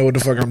 Like, I know what the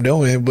fuck I'm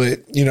doing, but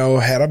you know,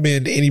 had I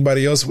been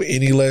anybody else with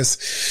any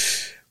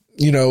less,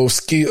 you know,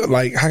 skill,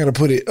 like, how can I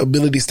put it?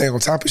 Ability to stay on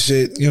top of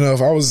shit. You know,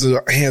 if I was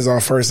a hands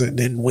off person,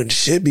 then wouldn't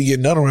shit be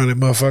getting done around that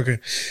motherfucker.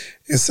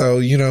 And so,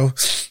 you know,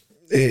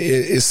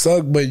 it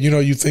sucked, but you know,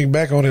 you think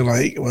back on it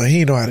like, well,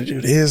 he know how to do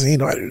this, he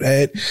know how to do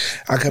that.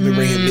 I come and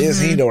bring him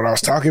this, he know what I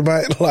was talking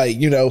about. Like,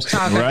 you know,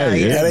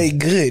 that ain't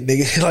good,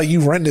 nigga. Like,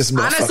 you run this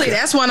motherfucker. Honestly,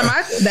 that's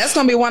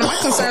gonna be one of my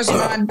concerns when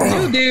I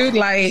do, dude.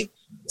 Like,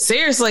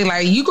 seriously,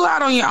 like, you go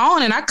out on your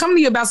own and I come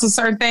to you about some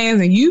certain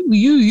things and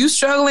you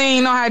struggling,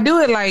 you know how to do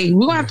it. Like,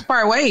 we're gonna have to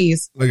part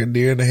ways. Like a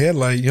deer in the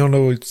headlight. You don't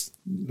know what's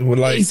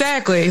like,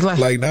 exactly.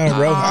 Like, nah,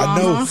 bro.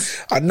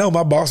 I know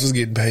my boss was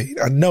getting paid.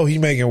 I know he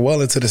making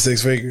well into the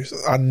 6 figures.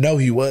 I know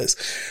he was.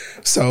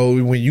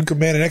 So when you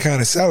commanding that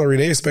kind of salary,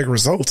 they expect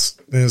results.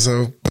 And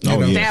so, you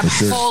know, that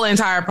whole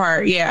entire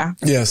part. Yeah.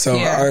 Yeah. So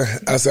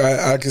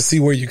I can see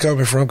where you're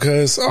coming from,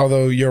 cuz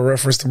although your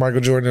reference to Michael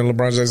Jordan and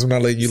LeBron James, I'm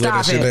not letting you let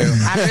that shit down.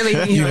 I really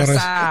need you to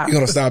stop. You're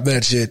going to stop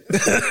that shit.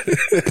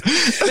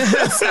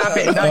 Stop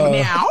it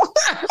now.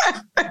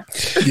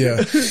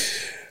 Yeah.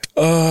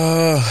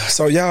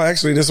 So y'all,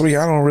 actually this week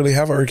I don't really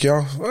have work,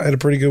 y'all. I had a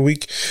pretty good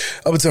week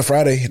up until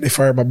Friday. They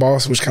fired my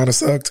boss, which kind of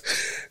sucked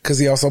because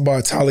he also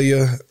bought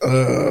Talia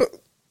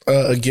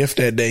a gift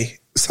that day.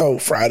 So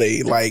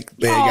Friday, like,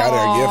 they got her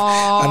a gift.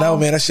 I know,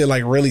 man, that shit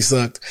like really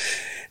sucked.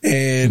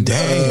 And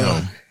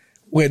damn.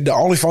 When the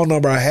only phone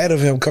number I had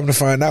of him, come to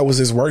find out, was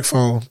his work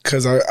phone,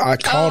 because I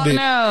called it.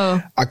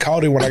 No. I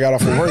called it when I got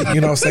off of work.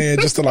 You know what I'm saying?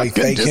 Just to like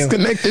thank him.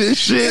 Disconnected his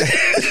shit.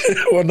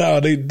 Well,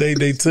 no, they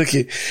took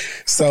it.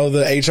 So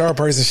the HR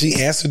person,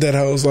 she answered that.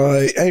 I was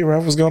like, "Hey,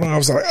 Ralph, what's going on?" I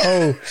was like,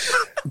 "Oh,"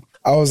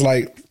 I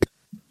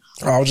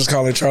was just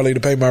calling Charlie to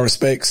pay my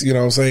respects, you know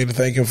what I'm saying, to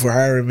thank him for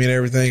hiring me and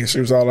everything. And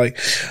she was all like,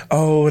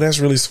 "Oh, that's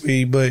really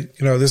sweet, but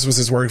you know, this was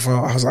his work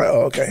phone." I was like,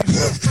 "Oh, okay."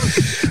 Well,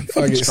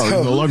 fuck it.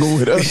 Charlie's no longer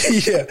with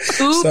us. Yeah.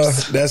 Oops.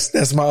 So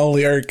that's my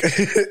only irk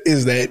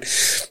is that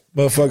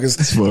motherfuckers.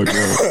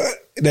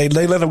 They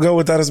let him go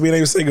without us being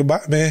able to say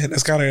goodbye, man.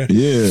 That's kind of,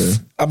 yeah.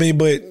 I mean,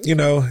 but you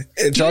know,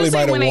 Charlie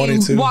might have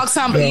wanted to walk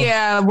somebody. You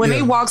know? When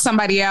they walk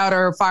somebody out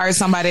or fire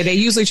somebody, they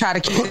usually try to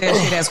keep that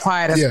shit as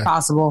quiet as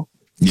possible.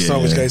 Yeah.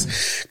 So much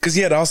case. Cause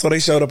also they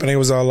showed up and they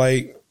was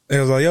like,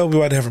 "Yo, we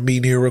about to have a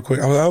meeting here real quick."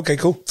 I was like, "Okay,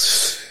 cool."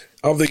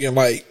 I'm thinking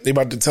like they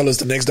about to tell us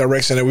the next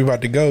direction that we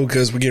about to go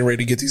because we're getting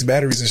ready to get these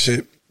batteries and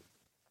shit.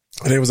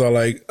 And they was all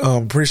like,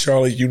 "Pretty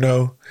Charlie, you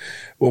know,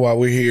 well, while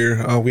we're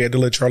here, we had to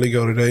let Charlie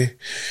go today."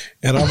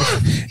 And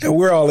and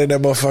we're all in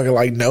that motherfucker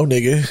like, "No,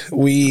 nigga,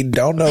 we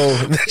don't know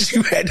that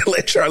you had to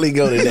let Charlie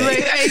go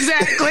today."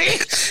 Exactly.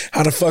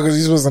 How the fuck was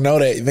he supposed to know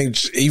that? You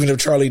think even if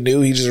Charlie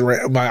knew, he just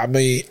ran? I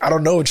mean, I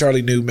don't know if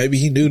Charlie knew. Maybe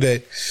he knew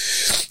that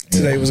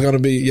yesterday was going to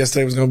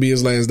be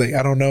his last day.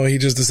 I don't know. He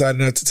just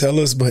decided not to tell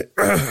us, but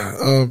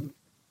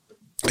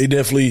he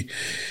definitely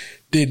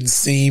didn't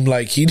seem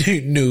like he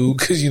knew,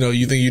 because, you know,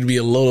 you think you'd be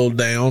a little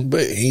down,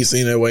 but he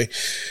seemed that way.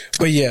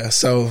 But yeah,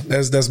 so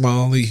that's my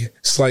only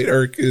slight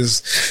irk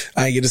is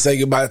I ain't get to say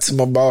goodbye to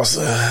my boss.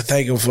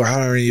 Thank him for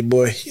hiring you,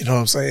 boy. You know what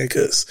I'm saying?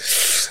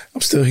 Because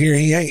I'm still here.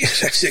 He ain't.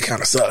 That shit kind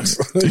of sucks.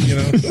 You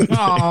know?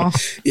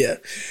 Aww. Yeah.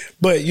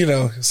 But, you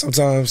know,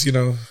 sometimes, you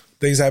know,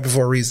 things happen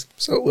for a reason.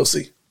 So we'll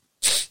see.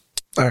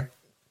 All right.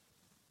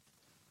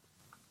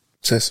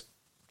 Sis,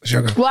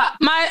 well,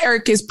 my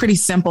irk is pretty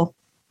simple.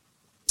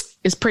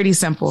 It's pretty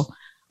simple.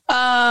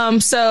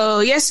 So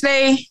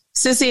yesterday,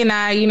 Sissy and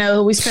I, you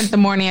know, we spent the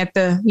morning at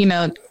the, you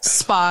know,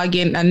 spa,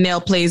 getting a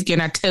nail place,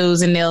 getting our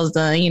toes and nails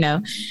done, you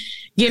know,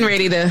 getting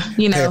ready to,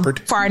 you know,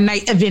 pampered. For our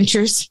night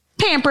adventures.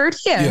 Pampered.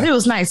 Yeah, it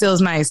was nice. It was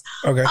nice.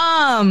 Okay.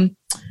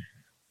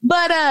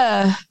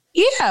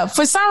 Yeah,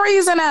 for some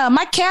reason,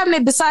 my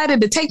cabinet decided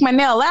to take my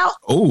nail out.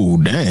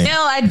 Oh, damn.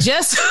 Damn,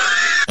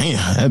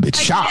 that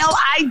bitch chopped.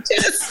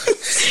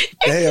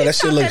 Damn, that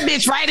shit look. That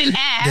bitch right in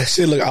half. That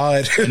shit look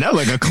odd. And that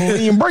like a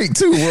clean break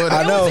too.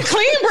 I know. It was a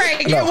clean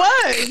break. No. It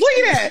was. Look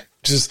at that.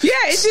 It just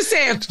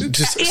said.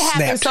 It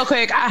happened so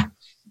quick.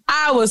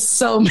 I was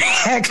so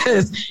mad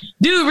because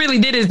dude really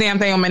did his damn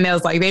thing on my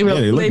nails. Like they look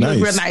real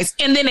nice.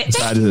 And then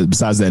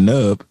besides that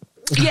nub.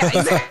 Yeah,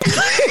 exactly.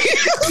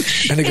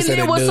 And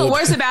then what's so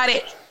worse about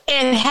it?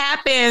 It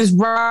happens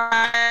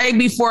right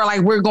before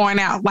like we're going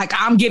out. Like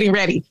I'm getting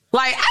ready.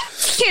 Like I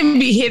can't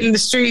be hitting the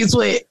streets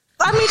with.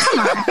 I mean, come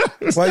on.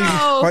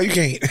 Why you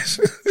can't?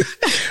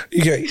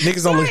 You can't.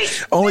 Niggas don't look.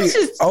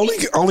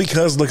 Only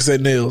cuz looks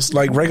at nails.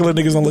 Like regular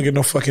niggas don't look at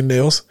no fucking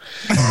nails.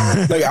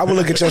 Like I would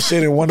look at your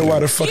shit and wonder why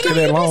the fuck they're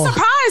that long. You'd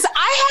be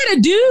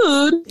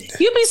surprised.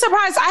 You'd be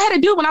surprised. I had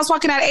a dude when I was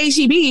walking out of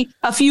HEB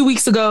a few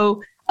weeks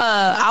ago.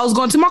 I was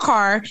going to my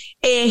car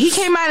and he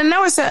came out of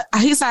nowhere and said,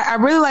 he's like, I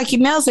really like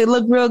your nails. They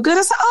look real good.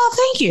 I said, oh,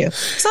 thank you.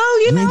 So,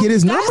 you know, get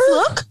his number?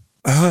 Look.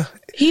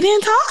 He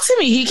didn't talk to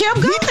me. He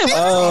kept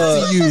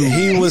going.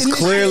 He was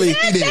clearly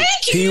gay.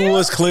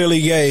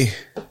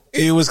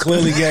 He was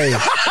clearly gay.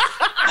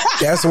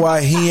 That's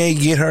why he ain't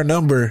get her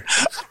number.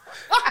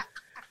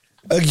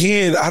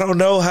 Again, I don't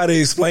know how to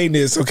explain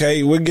this.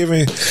 Okay, we're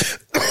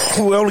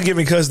only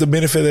giving Cuz the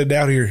benefit of the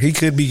doubt here. He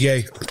could be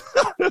gay,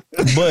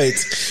 but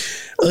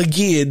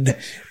again,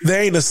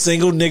 there ain't a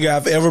single nigga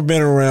I've ever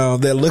been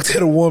around that looked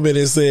at a woman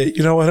and said,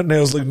 you know what, her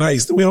nails look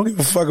nice. We don't give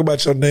a fuck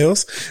about your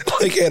nails,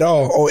 like at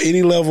all, on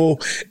any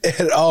level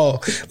at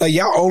all. Like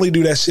y'all only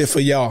do that shit for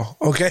y'all,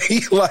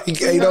 okay? Like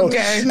ain't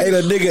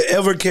a nigga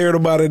ever cared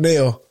about a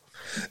nail.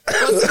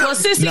 Well,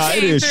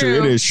 it is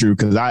true. It is true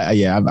because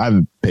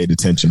I've paid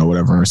attention or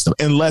whatever and stuff.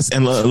 Unless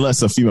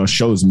a female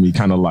shows me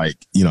kind of like,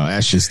 you know,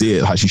 Ash just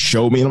did how she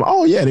showed me, and I'm like,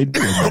 oh yeah, they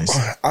do nice.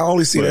 I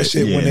only see that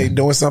shit when they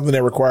doing something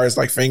that requires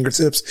like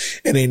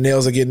fingertips and their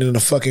nails are getting in the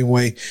fucking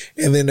way,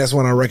 and then that's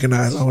when I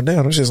recognize, oh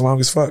damn, that's just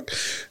long as fuck.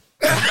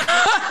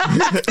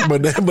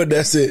 but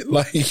that's it.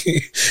 Like,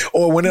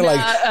 or when they're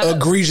like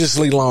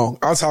egregiously long.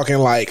 I'm talking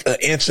like an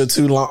inch or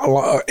two long.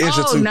 No,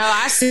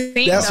 I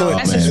see. That's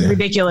just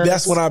ridiculous.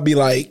 That's when I be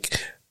like.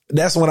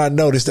 That's when I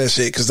noticed that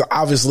shit because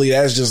obviously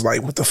that's just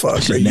like what the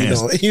fuck,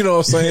 you know what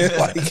I'm saying?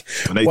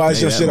 Like, why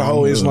is your shit a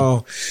whole inch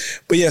long?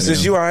 But yes,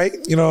 it's you all right.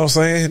 You know what I'm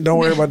saying? Don't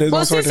worry about this.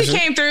 Well, since it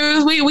came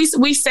through,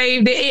 we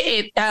saved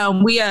it.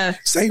 We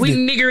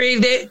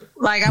niggeried it.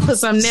 Like I put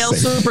some nail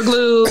super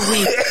glue.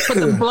 We put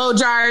the blow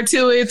dryer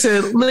to it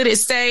to let it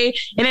stay,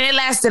 and then it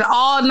lasted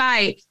all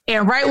night.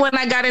 And right when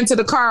I got into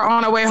the car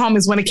on our way home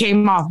is when it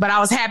came off. But I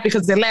was happy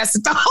because it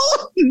lasted the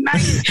whole night,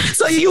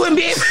 so you wouldn't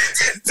be able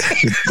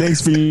to.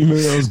 Thanks for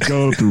females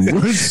going through.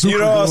 You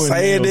know what I'm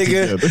saying,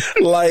 nigga?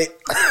 Like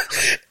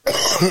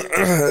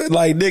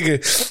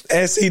nigga,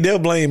 SC, they'll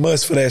blame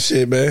us for that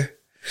shit, man.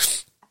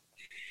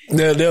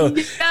 I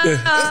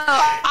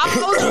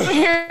was over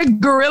here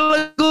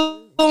gorilla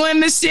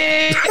gluing the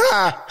shit.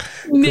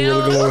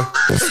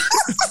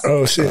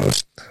 Oh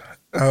shit!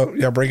 Oh,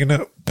 y'all breaking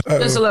up?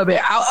 Just a little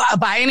bit.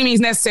 By any means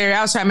necessary,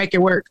 I was trying to make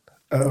it work.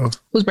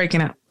 Who's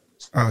breaking up?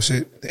 Oh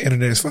shit! The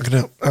internet is fucking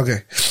up.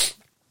 Okay.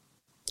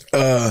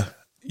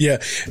 Yeah.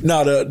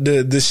 No,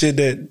 the shit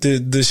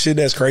the shit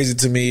that's crazy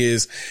to me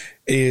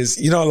is,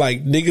 you know,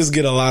 like niggas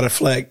get a lot of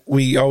flack.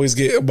 We always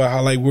get about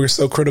how like we're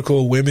so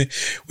critical of women.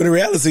 But the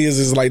reality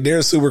is like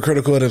they're super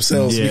critical of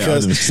themselves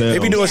because they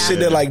be doing shit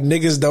that like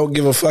niggas don't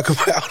give a fuck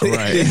about.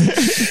 Right.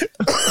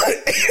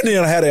 And they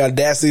don't have the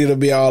audacity to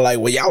be all like,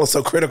 well, y'all are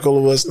so critical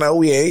of us. No,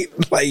 we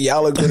ain't. Like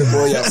y'all are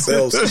critical of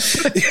yourselves.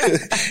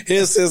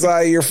 It says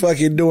you're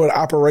fucking doing an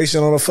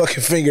operation on a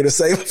fucking finger to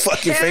save a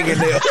fucking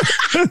fingernail.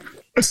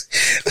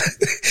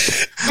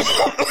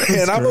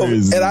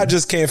 And I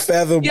just can't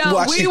fathom.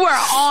 We were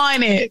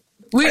on it.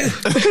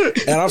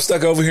 And I'm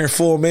stuck over here in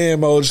full man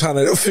mode trying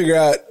to figure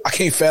out. I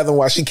can't fathom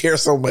why she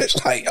cares so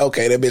much. Like,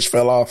 okay, that bitch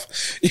fell off.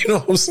 You know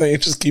what I'm saying?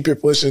 Just keep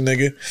it pushing,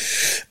 nigga.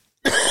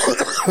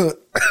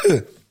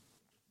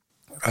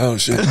 Oh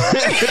shit.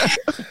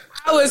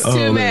 I was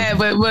too mad,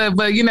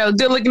 but you know,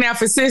 good looking out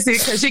for Sissy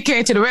because she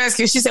came to the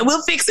rescue. She said,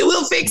 "We'll fix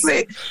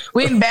it.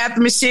 We in the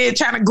bathroom and shit,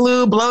 trying to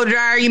glue, blow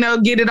dryer, you know,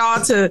 get it all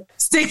to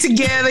stick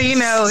together. You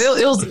know,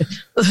 it was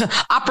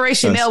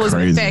Operation Nail was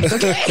in effect.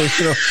 Okay?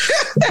 You know,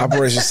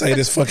 Operation Say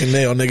This Fucking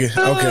Nail, nigga.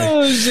 Okay.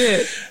 Oh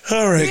shit.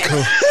 All right,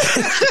 cool.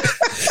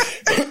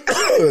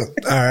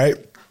 All right.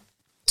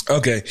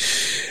 Okay.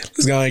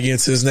 Let's go and get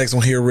into this next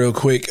one here real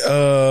quick.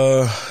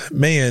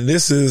 Man,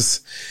 this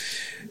is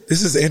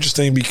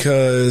interesting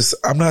because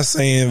I'm not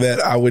saying that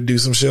I would do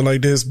some shit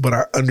like this, but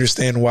I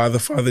understand why the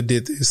father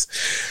did this.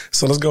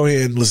 So let's go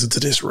ahead and listen to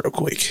this real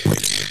quick.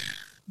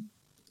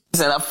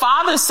 A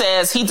father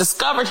says he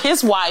discovered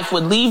his wife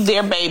would leave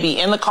their baby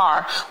in the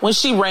car when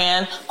she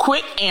ran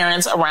quick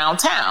errands around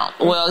town.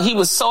 Well, he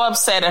was so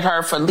upset at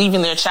her for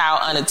leaving their child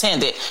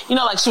unattended. You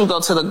know, like she would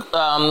go to the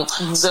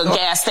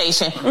gas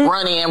station,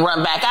 run in,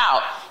 run back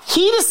out.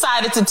 He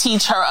decided to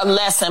teach her a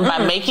lesson by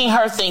making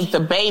her think the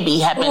baby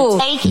had been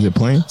taken. Is it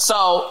playing?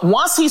 So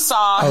once he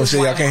saw his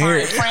wife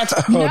crying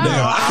frantically,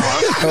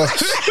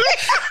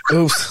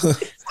 Oops.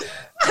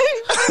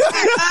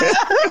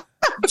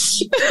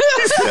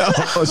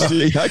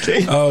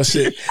 Oh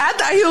shit. I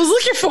thought he was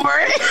looking for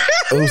it.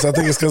 Oops, I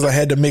think it's because I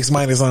had the mix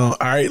minus on. All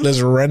right,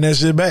 let's run that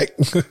shit back.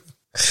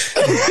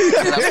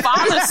 The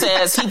father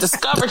says he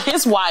discovered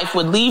his wife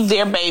would leave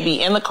their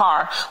baby in the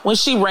car when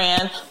she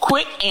ran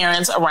quick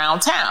errands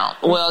around town.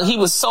 Well, he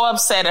was so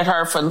upset at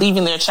her for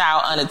leaving their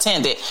child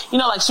unattended. You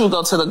know, like she would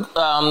go to the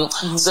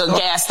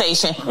gas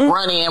station,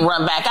 run in,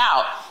 run back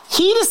out.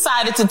 He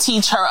decided to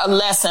teach her a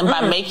lesson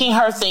by making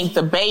her think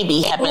the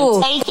baby had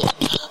been taken.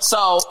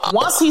 So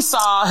once he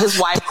saw his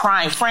wife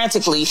crying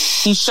frantically,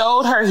 he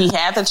showed her he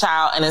had the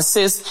child and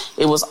insists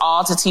it was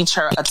all to teach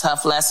her a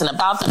tough lesson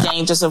about the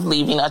dangers of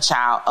leaving a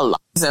child alone.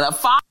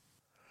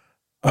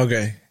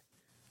 Okay.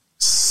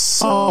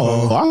 So,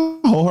 I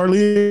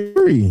wholeheartedly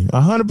agree.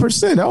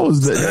 100%. That was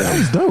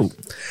dope.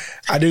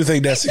 I do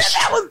think that's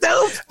that was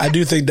dope. I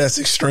do think that's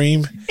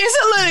extreme. It's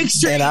a little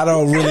extreme. And I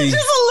don't really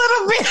just a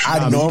little bit.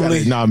 I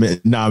normally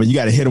man, you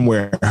gotta hit him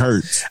where it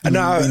hurts.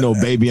 No,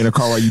 baby in the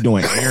car while you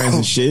doing errands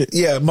and shit.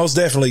 Yeah, most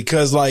definitely.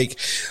 Cause like,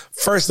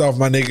 first off,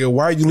 my nigga,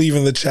 why are you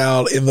leaving the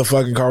child in the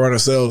fucking car by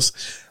themselves?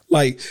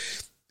 Like,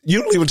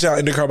 you don't leave a child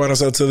in the car by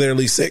themselves till they're at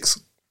least 6.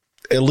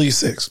 At least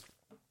 6.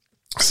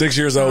 6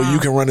 years old, you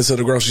can run into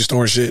the grocery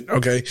store and shit.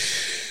 Okay.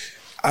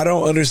 I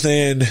don't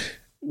understand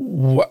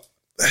what,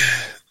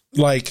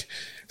 like,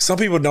 some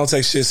people don't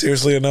take shit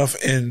seriously enough.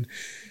 And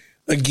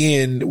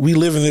again, we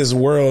live in this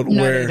world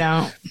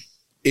where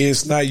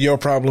it's not your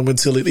problem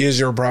until it is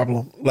your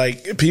problem.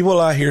 Like, people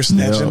out here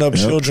snatching up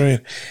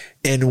children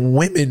and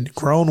women,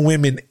 grown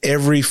women,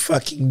 every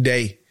fucking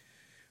day.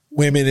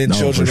 Women and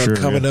children are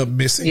coming up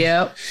missing.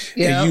 Yep.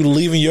 And you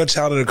leaving your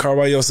child in the car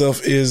by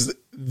yourself is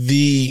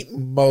the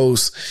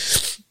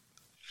most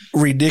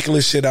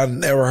ridiculous shit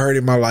I've ever heard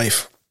in my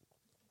life.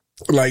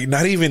 Like,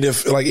 not even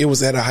if like it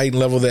was at a heightened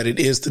level that it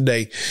is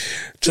today.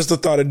 Just the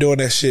thought of doing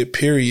that shit,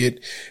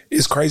 period,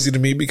 is crazy to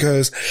me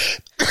because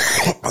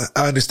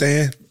I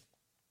understand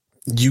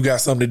you got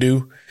something to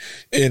do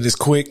and it's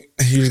quick.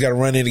 You just got to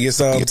run in and get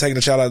something, taking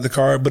the child out of the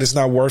car, but it's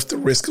not worth the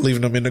risk of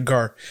leaving them in the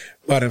car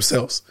by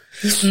themselves.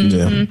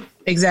 Yeah,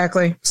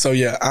 exactly. So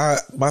yeah,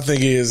 my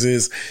thing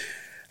is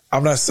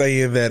I'm not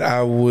saying that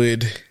I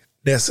would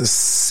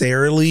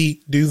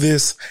necessarily do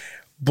this,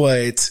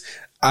 but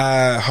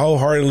I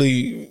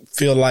wholeheartedly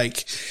feel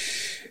like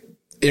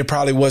it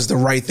probably was the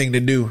right thing to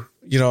do.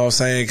 You know what I'm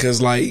saying?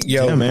 Cause like,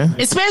 yo, man.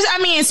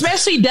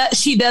 Especially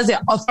she does it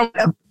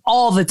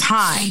all the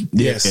time.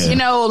 Yes. You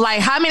know, like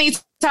how many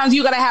times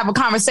you got to have a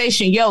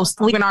conversation,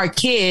 leaving our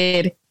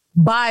kid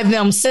by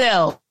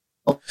themselves.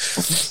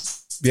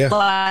 Yeah.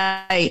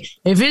 Like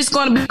if it's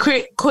going to be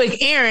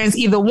quick errands,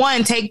 either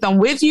one, take them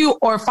with you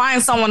or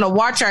find someone to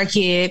watch our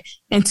kid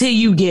until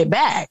you get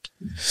back.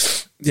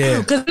 Yeah.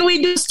 Because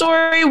we do a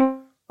story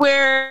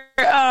where,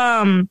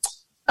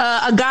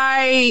 a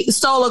guy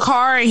stole a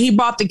car and he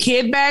brought the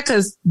kid back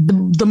because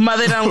the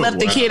mother done left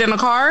the kid in the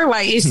car.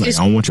 Like it's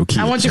I want your kid.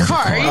 I want your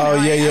car. You know,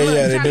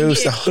 yeah. The dude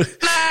stole.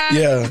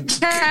 Yeah.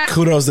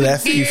 Kudos to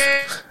that thief.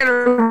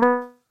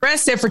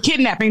 Arrested for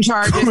kidnapping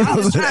charges. I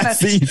was trying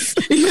to,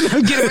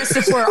 get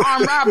arrested for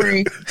armed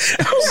robbery.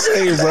 I'm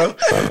saying, bro,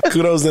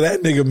 kudos to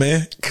that nigga,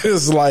 man.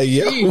 Cause like,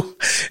 yo,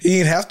 he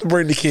didn't have to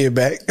bring the kid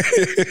back.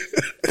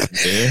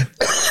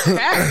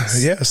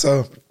 Yeah.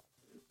 So,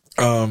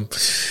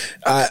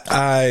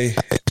 I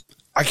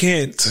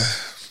can't.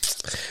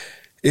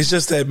 It's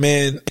just that,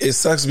 man, it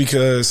sucks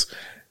because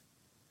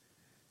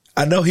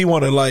I know he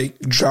want to like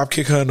drop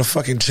kick her in the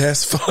fucking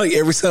chest for like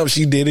every time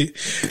she did it.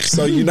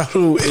 So you know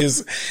who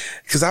is,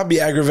 cause I'd be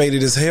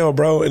aggravated as hell,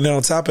 bro. And then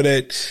on top of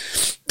that,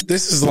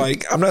 this is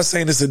like, I'm not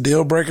saying it's a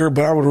deal breaker,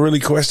 but I would really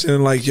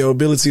question like your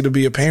ability to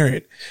be a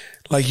parent.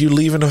 Like you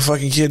leaving a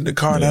fucking kid in the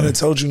car and I done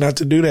told you not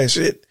to do that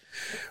shit.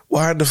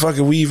 Why the fuck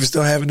are we even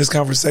still having this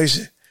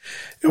conversation?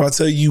 If I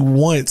tell you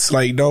once,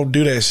 like, don't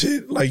do that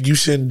shit, like you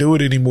shouldn't do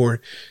it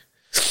anymore.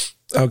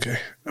 Okay.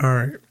 All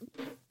right.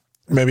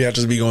 Maybe I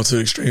just be going too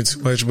extreme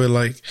too much, but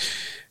like,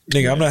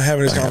 nigga, I'm not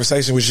having this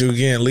conversation with you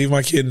again. Leave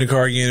my kid in the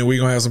car again and we're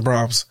going to have some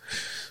problems.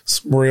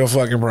 Some real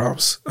fucking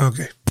problems.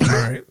 Okay. All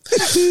right.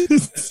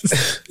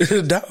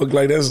 Dog,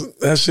 like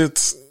that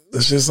shit's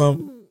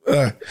something.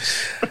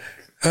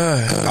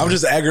 I'm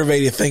just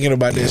aggravated thinking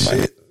about this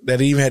shit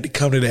that it even had to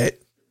come to that.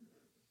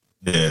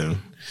 Yeah.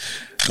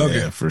 Okay.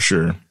 Yeah, for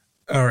sure.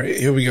 All right,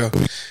 here we go.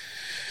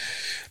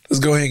 Let's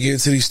go ahead and get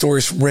into these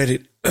stories from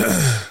Reddit.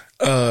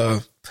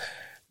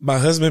 My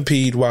husband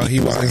peed while he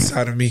was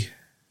inside of me.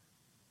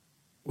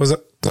 What's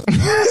up?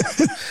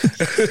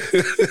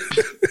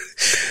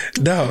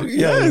 Dog,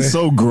 yeah, it's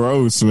so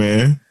gross,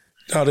 man.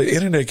 Oh, the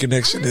internet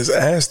connection is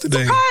ass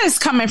today. Surprise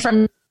coming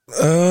from.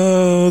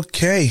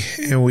 Okay,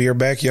 and we are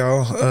back,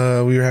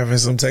 y'all. We were having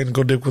some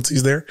technical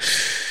difficulties there.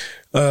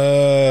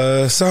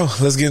 So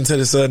let's get into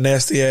this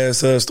nasty ass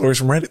stories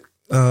from Reddit.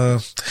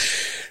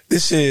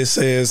 This shit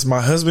says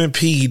my husband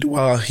peed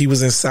while he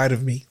was inside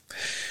of me.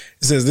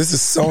 It says this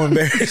is so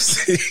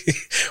embarrassing.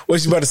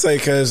 What you about to say?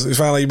 Cause it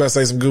sounds like you about to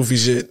say some goofy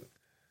shit.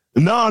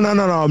 No,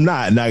 I'm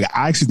not. Like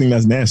I actually think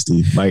that's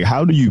nasty. Like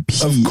how do you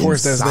pee? Of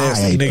course that's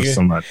nasty, nigga.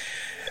 Somebody?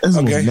 That's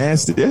okay.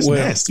 Nasty. That's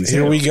nasty.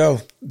 Here we go.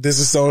 This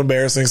is so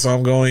embarrassing. So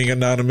I'm going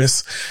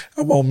anonymous.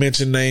 I won't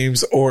mention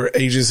names or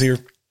ages here.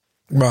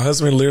 My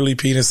husband literally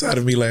peed inside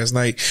of me last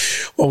night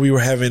while we were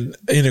having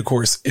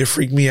intercourse. It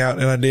freaked me out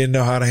and I didn't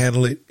know how to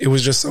handle it. It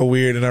was just so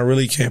weird and I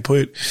really can't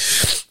put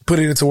it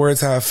into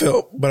words how I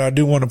felt. But I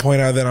do want to point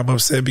out that I'm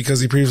upset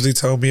because he previously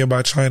told me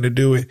about trying to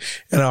do it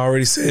and I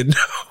already said no.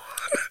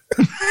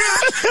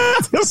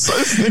 So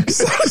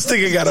this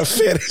nigga got a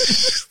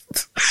fetish.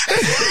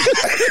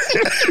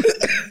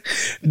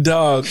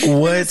 Dog,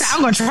 what? I'm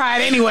gonna try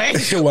it anyway.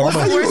 Well,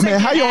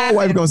 how your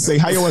wife gonna say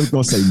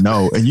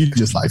no, and you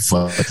just like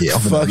fuck it,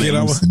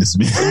 I'm this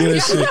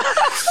shit.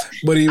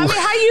 But I mean,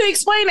 how you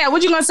explain that?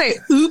 What you gonna say?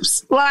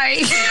 Oops,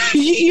 like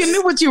you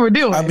knew what you were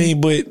doing. I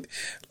mean, but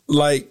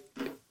like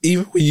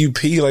even when you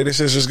pee, like this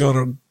shit's just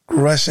gonna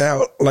rush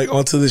out like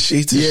onto the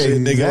sheets and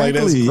shit, nigga. Like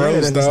that's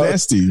gross, that's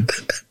nasty.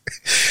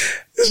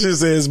 It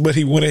just says, but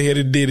he went ahead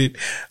and did it.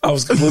 I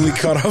was completely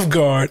caught off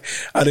guard.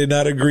 I did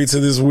not agree to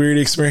this weird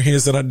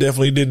experience, and I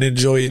definitely didn't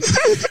enjoy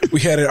it.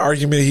 We had an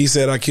argument. He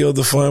said I killed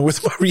the fun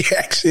with my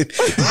reaction.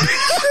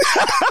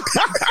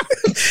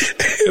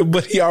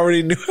 But he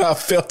already knew how I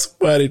felt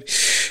about it.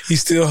 He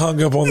still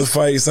hung up on the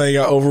fight, saying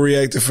I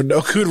overreacted for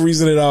no good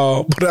reason at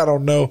all. But I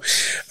don't know.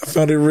 I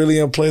found it really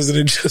unpleasant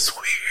and just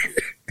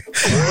weird.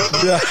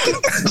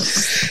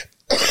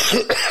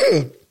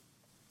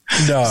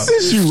 Nah.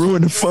 Since you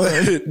ruined the fun.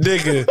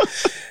 Nigga,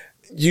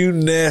 you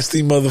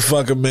nasty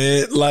motherfucker,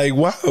 man. Like,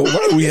 why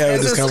are we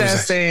having this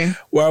conversation?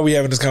 Why are we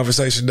having this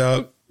conversation,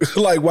 dog?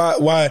 Like, why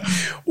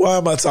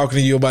am I talking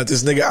to you about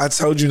this, nigga? I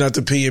told you not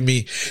to pee in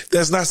me.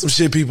 That's not some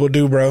shit people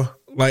do, bro.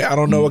 Like, I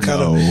don't know what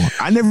kind of.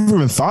 I never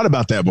even thought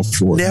about that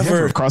before.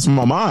 Never crossed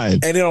my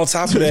mind. And then on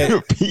top of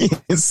that, pee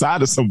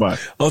inside of somebody.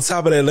 On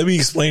top of that, let me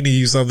explain to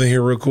you something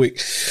here real quick.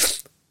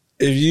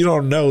 If you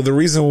don't know, the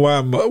reason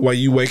why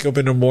you wake up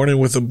in the morning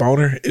with a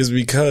boner is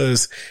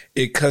because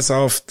it cuts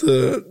off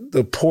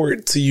the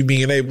port to you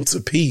being able to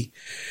pee.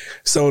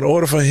 So in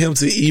order for him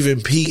to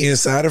even pee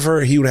inside of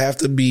her, he would have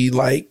to be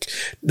like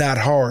not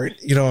hard.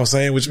 You know what I'm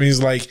saying? Which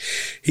means like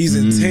he's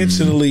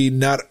intentionally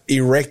not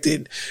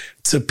erected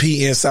to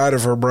pee inside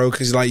of her, bro.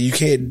 Cause like you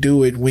can't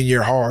do it when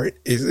you're hard.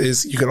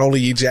 You can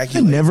only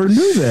ejaculate. I never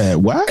knew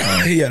that. Wow.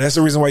 Yeah, that's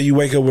the reason why you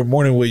wake up with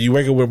morning wood. You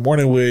wake up with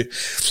morning wood,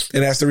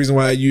 and that's the reason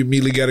why you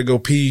immediately got to go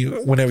pee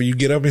whenever you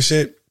get up and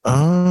shit.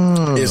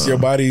 Oh. It's your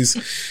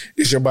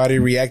body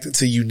reacting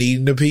to you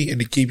needing to pee and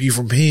to keep you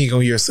from peeing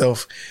on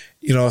yourself.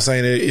 You know what I'm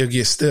saying? It'll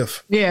get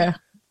stiff. Yeah.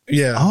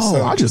 Yeah. Oh,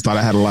 so, I just thought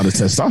I had a lot of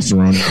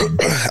testosterone.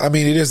 I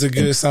mean, it is a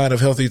good sign of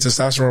healthy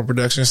testosterone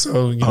production.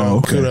 So, you know,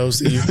 okay. Kudos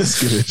to you.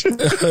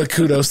 That's good.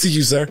 Kudos to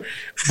you, sir.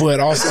 But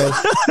also,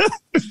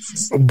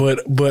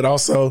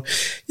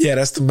 yeah,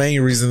 that's the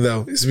main reason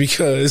though. It's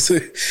because,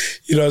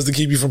 you know, it's to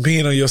keep you from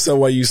peeing on yourself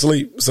while you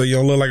sleep. So you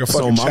don't look like a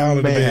fucking child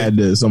in the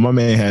bed. So my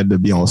man had to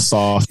be on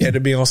soft. He had to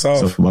be on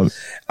soft. So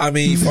I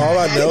mean, for all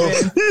I know,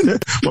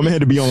 my man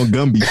had to be on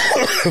Gumby.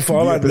 For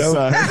all I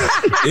know,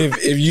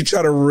 if you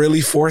try to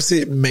really force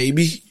it,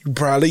 maybe you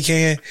probably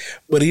can,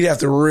 but he'd have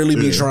to really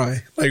be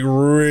trying, like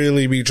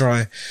really be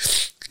trying,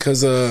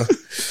 because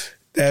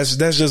that's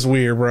just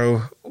weird,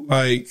 bro.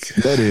 Like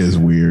that is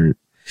weird.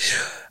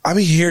 I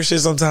be hearing shit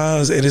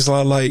sometimes, and it's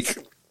not like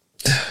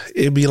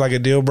it'd be like a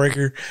deal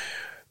breaker.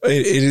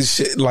 It is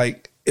shit,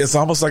 like it's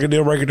almost like a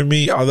deal breaker to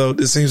me, although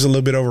it seems a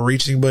little bit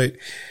overreaching. But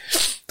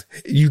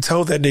you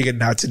told that nigga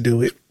not to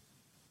do it.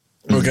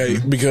 Okay,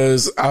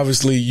 because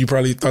obviously you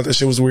probably thought that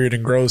shit was weird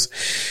and gross,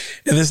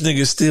 and this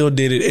nigga still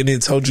did it, and then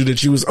told you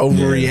that you was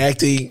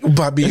overreacting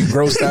by being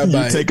grossed out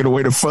by it. Taking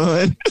away the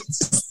fun,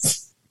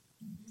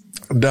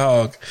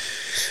 dog.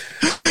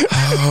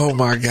 Oh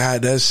my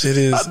god, that shit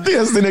is. I think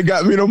that's the thing that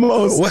got me the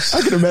most.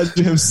 I can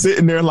imagine him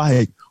sitting there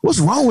like, "What's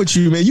wrong with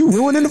you, man? You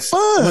ruining the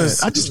fun.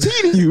 I just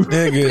teased you,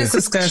 nigga." It's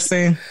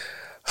disgusting.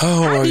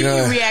 Oh How my do god!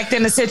 you react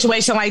in a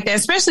situation like that,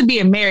 especially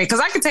being married? Because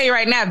I can tell you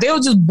right now, if they were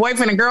just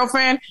boyfriend and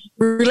girlfriend,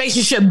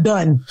 relationship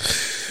done,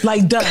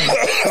 like done.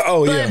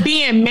 Oh but yeah.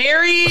 Being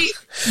married,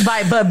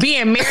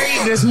 being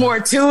married, there's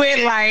more to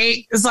it.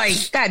 Like it's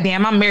like,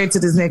 goddamn, I'm married to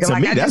this nigga. To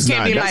like me, I just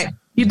can't be like,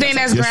 you think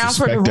that's grounds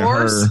for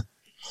divorce?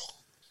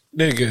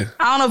 Nigga,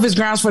 I don't know if it's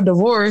grounds for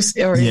divorce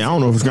or I don't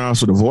know if it's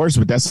grounds for divorce,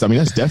 but that's definitely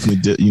it's very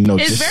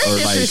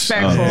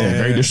disrespectful.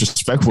 Very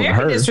disrespectful to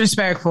her.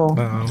 Disrespectful.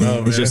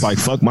 It's just like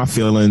fuck my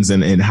feelings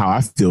and how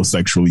I feel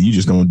sexually. You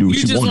just gonna do what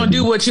you want to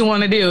do. What you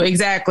want to do.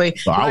 Exactly.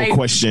 So I would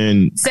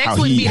question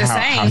how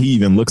he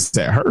even looks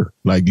at her.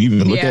 Like you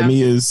even look at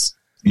me as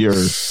your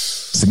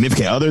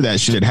significant other that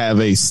should have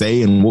a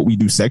say in what we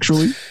do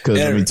sexually. Because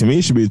I mean, to me,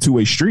 it should be a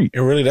two-way street.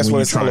 And really, that's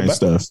what it's all about.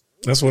 Stuff.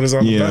 That's what it's all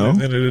about at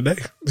the end of the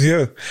day.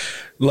 Yeah.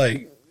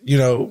 Like, you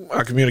know,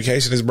 our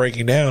communication is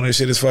breaking down and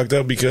shit is fucked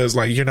up because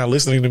like you're not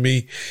listening to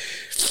me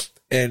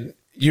and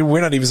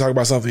we're not even talking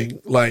about something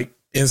like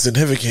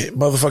insignificant.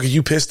 Motherfucker,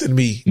 you pissed at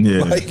me. Yeah.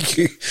 Like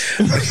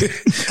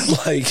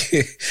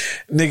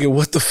nigga,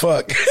 what the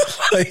fuck?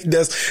 Like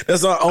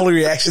that's our only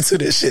reaction to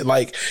this shit.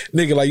 Like,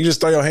 nigga, like you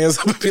just throw your hands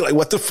up and be like,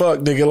 what the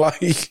fuck, nigga?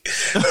 Like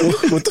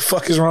what the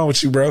fuck is wrong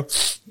with you, bro?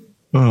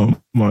 Oh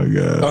my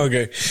God.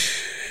 Okay.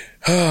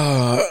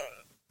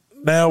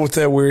 Now with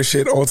that weird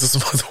shit, on to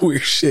some other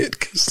weird shit.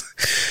 Cause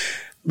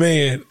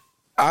man,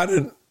 I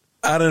didn't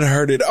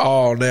heard it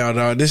all now,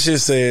 dog. This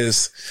shit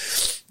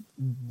says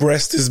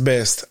breast is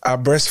best. I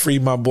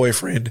breastfeed my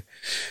boyfriend.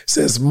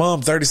 Says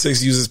mom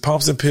 36 uses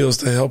pumps and pills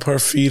to help her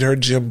feed her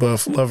gym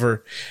buff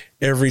lover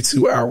every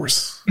 2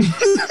 hours.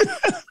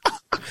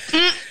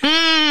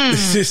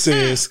 This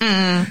says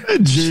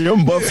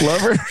gym buff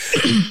lover.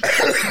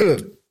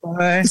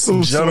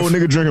 Some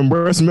nigga drinking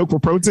breast milk for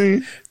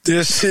protein.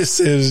 This shit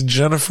says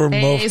Jennifer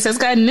Mulford. It says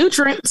got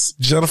nutrients.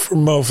 Jennifer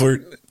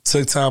Mulford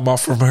took time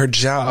off from her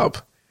job.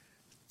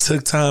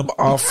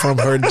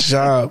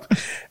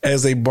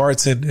 As a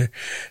bartender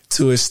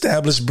to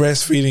establish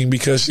breastfeeding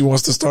because she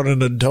wants to start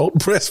an adult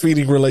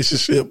breastfeeding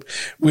relationship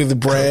with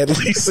Brad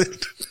Leeson.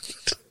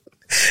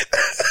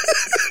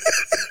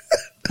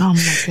 Oh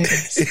my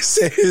goodness. It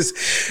says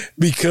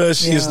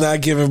because she is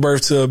not giving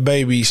birth to a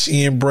baby,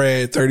 she and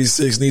Brad,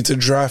 36, need to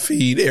dry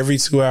feed every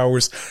 2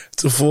 hours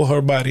to fool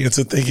her body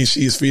into thinking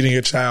she is feeding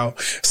a child.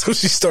 So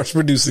she starts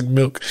producing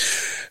milk.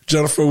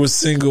 Jennifer was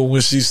single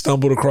when she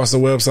stumbled across a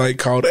website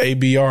called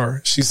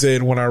ABR. She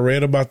said, when I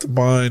read about the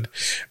bond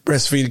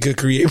breastfeeding could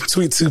create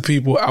between two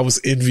people, I was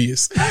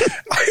envious.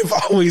 I've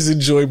always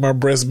enjoyed my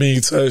breast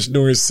being touched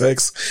during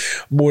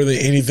sex more than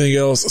anything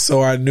else,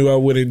 so I knew I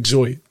would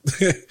enjoy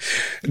it.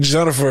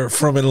 Jennifer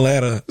from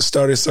Atlanta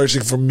started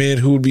searching for men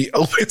who would be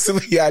open to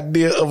the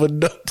idea of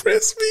adult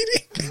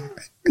breastfeeding.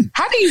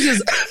 How do you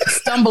just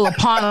stumble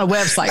upon a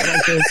website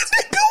like this?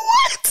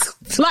 What?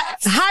 Like,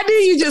 how do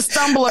you just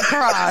stumble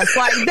across?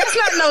 Like, that's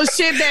not no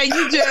shit that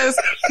you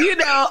just, you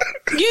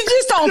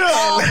just don't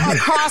fall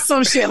across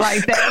some shit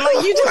like that.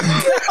 Like, you just,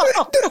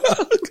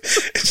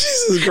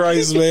 Jesus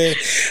Christ, man.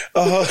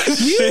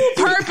 You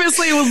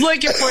purposely was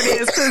looking for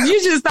this because you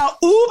just thought,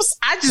 oops,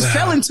 I just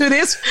fell into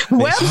this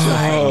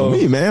website.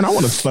 Me, man, I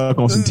want to fuck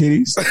on some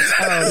titties.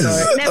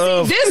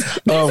 Now, this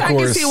I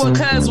can see what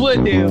Cuz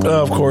would do.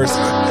 Of course.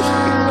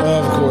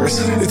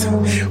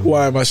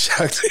 Why am I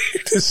shocked?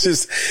 It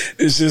just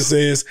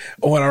says,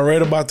 when I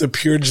read about the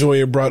pure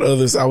joy it brought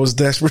others, I was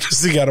desperate to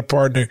seek out a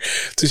partner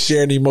to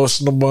share an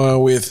emotional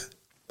bond with.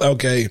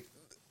 Okay.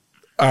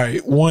 All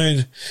right.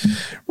 One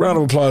round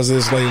of applause to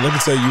this lady. Let me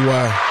tell you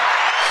why.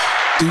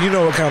 Do you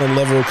know what kind of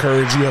level of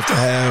courage you have to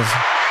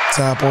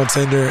hop on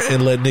Tinder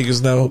and let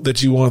niggas know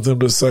that you want them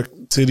to suck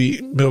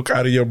titty milk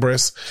out of your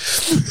breast?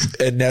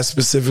 And that's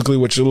specifically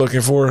what you're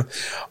looking for.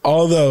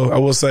 Although I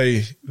will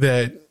say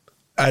that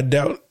I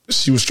doubt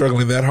she was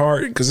struggling that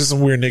hard because there's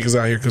some weird niggas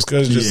out here because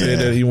Cuz just said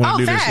that he wanted to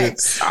do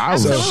this shit. I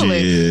was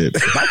shit.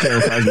 If I came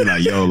across me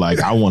like, yo,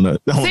 like I want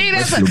to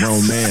that's a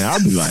grown man,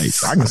 I'll be like,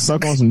 I can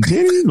suck on some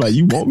titties? Like,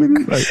 you want me to?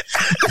 Like,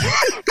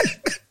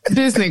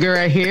 this nigga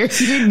right here.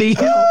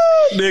 Nigga.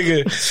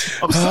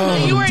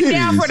 You weren't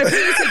down for the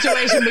pee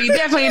situation, but you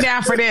definitely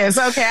down for this.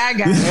 Okay, I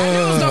got it. I knew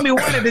it was going to be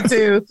one of the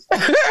two.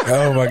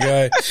 Oh my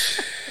God.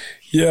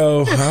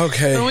 Yo,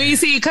 okay. So when you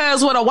see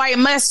Cuz with a white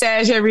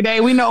mustache every day,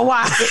 we know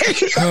why.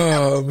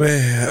 Oh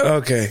man,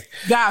 okay.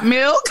 Got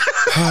milk.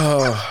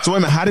 So wait a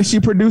minute, how did she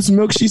produce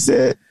milk? She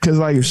said, because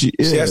like if she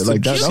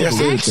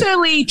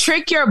actually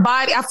trick your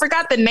body. I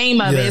forgot the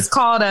name of it. It's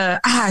called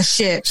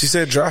shit. She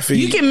said dry feed.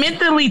 You can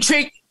mentally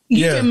trick.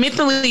 You can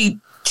mentally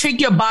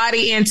trick your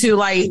body into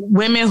like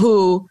women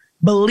who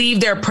believe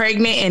they're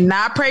pregnant and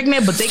not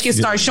pregnant, but they can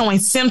start showing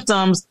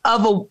symptoms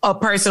of a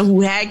person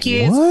who had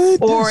kids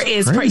or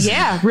is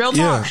real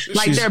talk.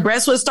 Like their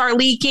breasts would start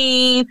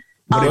leaking.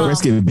 But their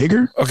breasts getting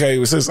bigger?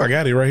 Okay, since I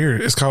got it right here.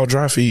 It's called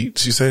dry feed.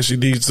 She says she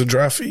needs to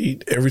dry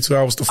feed every 2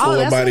 hours to fool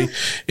her body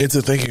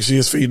into thinking she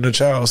is feeding a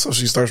child, so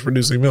she starts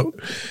producing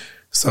milk.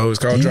 So it's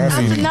called dry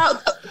feeding.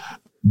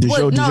 Did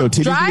your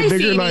titties get bigger?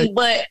 Feeding,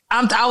 but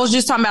I was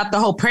just talking about the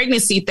whole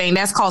pregnancy thing.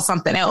 That's called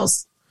something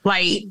else.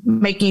 Like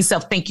making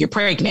yourself think you're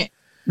pregnant.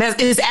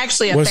 That is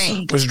actually a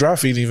thing. What's dry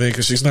feeding then?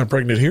 Because she's not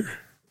pregnant here.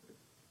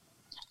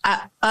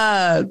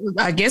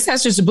 I guess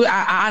that's just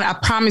I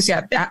promise you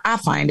I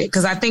find it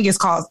because I think it's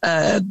called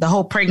the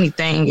whole pregnant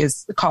thing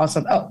is called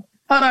something. Oh,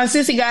 hold on,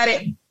 Sissy got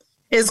it.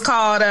 It's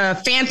called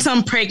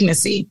phantom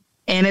pregnancy.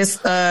 And it's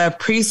how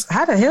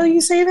the hell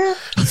you say that?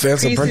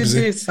 Phantom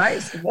pregnancy.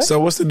 So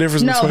what's the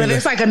difference? No, but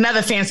it's like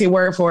another fancy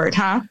word for it,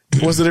 huh?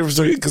 What's the difference?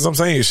 Because I'm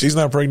saying she's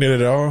not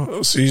pregnant at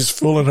all. She's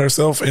fooling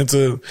herself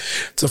to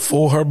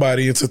fool her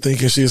body into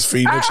thinking she is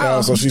feeding a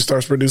child, so she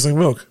starts producing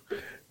milk.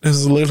 This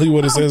is literally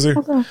what it says here.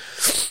 Okay.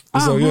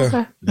 So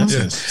that's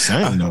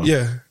insane though.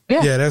 Yeah,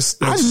 that's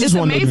it's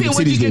amazing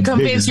what you can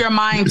convince your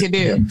mind to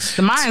do.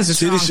 The mind's a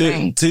strong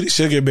thing. Titties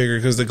should get bigger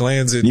because the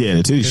glands. The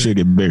titties should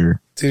get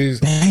bigger.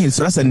 Dang,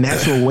 so that's a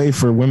natural way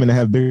for women to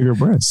have bigger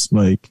breasts.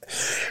 Like,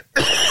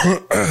 all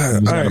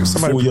right,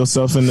 somebody fool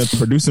yourself into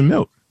producing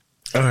milk.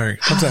 All right,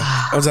 I'm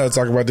tired to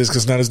talk about this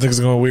because now this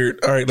nigga's going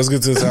weird. All right, let's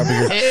get to the topic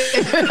here.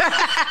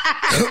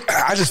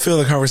 I just feel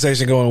the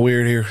conversation going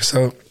weird here,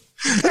 so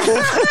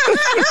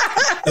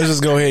let's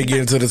just go ahead and get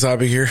into the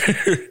topic here.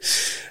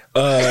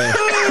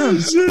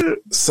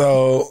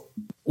 So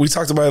we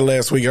talked about it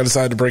last week. I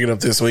decided to bring it up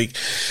this week.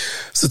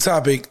 It's a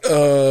topic.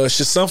 Should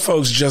some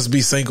folks just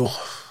be single?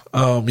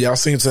 Y'all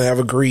seem to have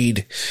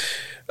agreed.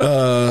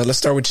 Let's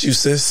start with you,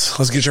 sis.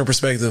 Let's get your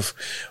perspective.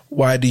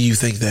 Why do you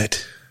think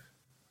that?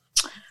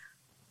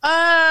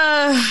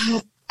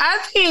 I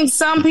think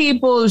some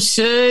people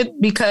should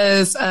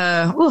because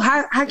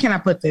how can I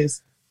put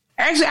this?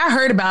 Actually, I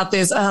heard about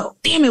this.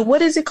 Damn it,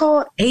 what is it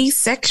called?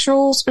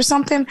 Asexuals or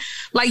something?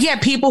 Like,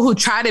 people who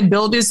try to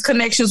build these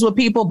connections with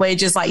people, but it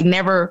just like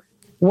never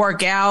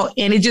work out.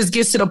 And it just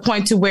gets to the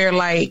point to where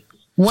like,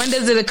 when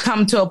does it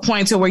come to a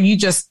point to where you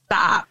just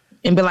stop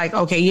and be like,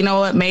 okay, you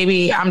know what?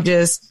 Maybe I'm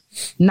just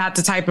not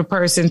the type of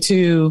person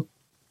to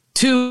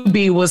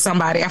be with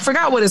somebody. I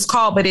forgot what it's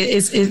called, but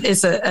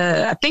it's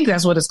I think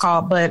that's what it's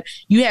called. But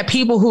you have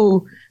people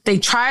who they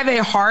try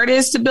their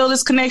hardest to build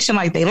this connection.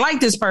 Like they like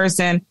this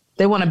person.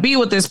 They want to be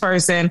with this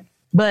person,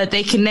 but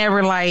they can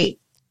never like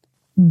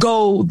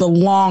go the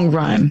long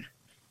run,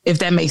 if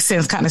that makes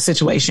sense, kind of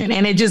situation.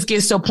 And it just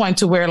gets to a point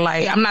to where,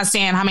 like, I'm not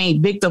saying how many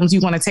victims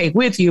you want to take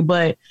with you,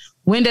 but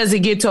when does it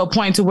get to a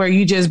point to where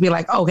you just be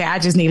like, okay, I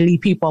just need to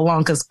leave people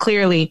alone? Because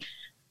clearly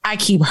I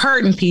keep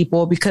hurting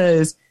people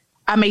because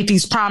I make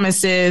these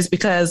promises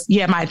because,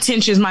 yeah, my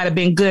intentions might have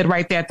been good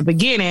right there at the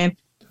beginning.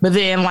 But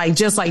then, like,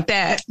 just like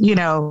that, you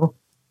know,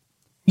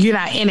 you're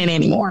not in it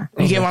anymore.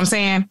 You get what I'm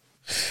saying?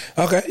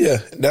 Okay, yeah.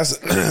 That's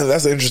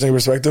an interesting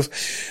perspective.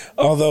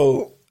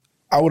 Although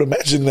I would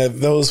imagine that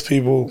those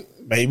people,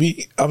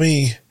 maybe, I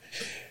mean,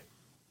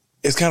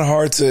 it's kind of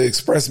hard to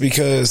express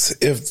because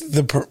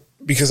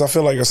because I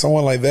feel like if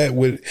someone like that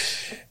would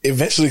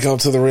eventually come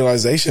to the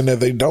realization that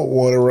they don't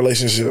want a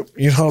relationship,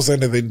 you know what I'm saying?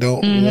 That they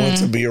don't want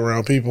to be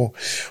around people,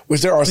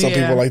 which there are some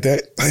people like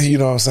that, you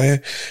know what I'm saying?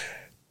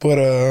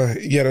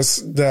 But, yeah,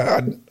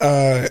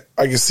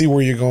 I can see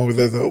where you're going with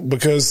that though,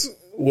 because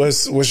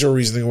what's your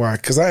reasoning why?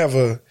 Cause I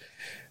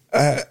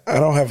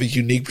don't have a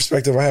unique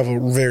perspective. I have a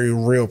very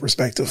real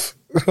perspective.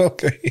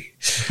 Okay.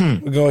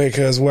 Go ahead.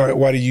 Cause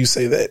why do you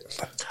say that?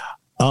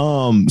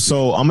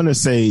 So I'm going to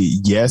say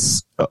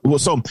yes.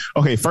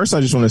 Okay. First,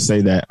 I just want to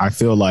say that I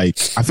feel like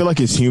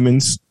as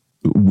humans,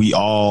 we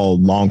all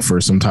long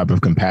for some type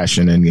of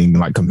compassion and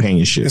like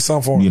companionship, in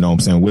some form. You know what I'm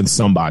saying? With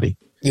somebody,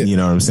 you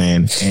know what I'm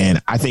saying?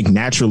 And I think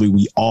naturally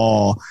we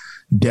all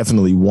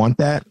definitely want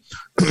that,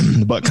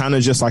 but kind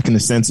of just like in the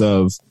sense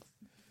of,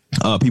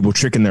 people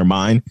tricking their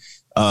mind,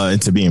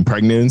 into being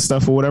pregnant and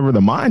stuff or whatever.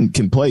 The mind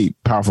can play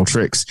powerful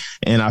tricks.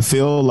 And I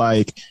feel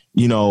like,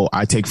 you know,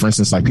 I take, for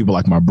instance, like people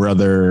like my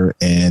brother,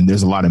 and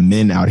there's a lot of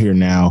men out here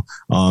now.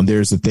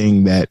 There's a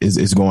thing that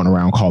is going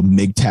around called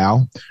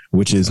MGTOW,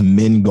 which is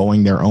men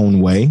going their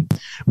own way,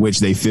 which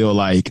they feel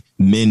like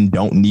men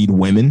don't need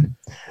women.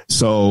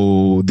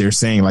 So they're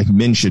saying like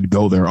men should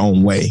go their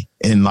own way,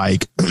 and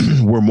like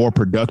we're more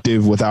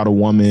productive without a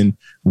woman.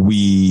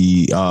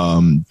 We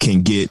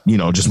can get, you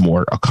know, just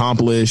more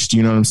accomplished.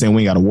 You know what I'm saying?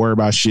 We ain't got to worry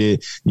about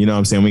shit. You know what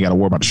I'm saying? We got to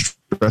worry about the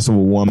stress of a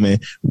woman.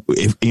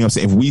 If, you know what I'm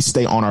saying? If we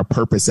stay on our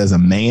purpose as a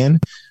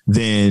man,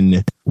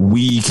 then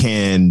we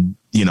can,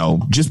 you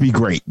know, just be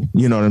great.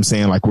 You know what I'm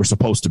saying? Like we're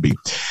supposed to be.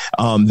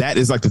 That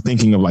is like the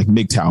thinking of like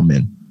MGTOW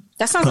men.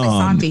 That sounds like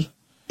Santi.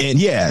 And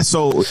yeah,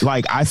 so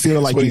like I feel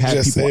like you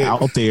have people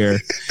out there,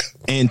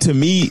 and to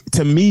me,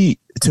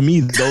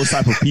 those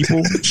type of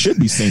people should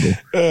be single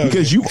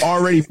because you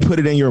already put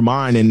it in your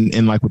mind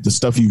and like with the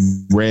stuff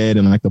you've read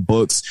and like the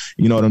books,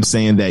 you know what I'm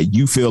saying, that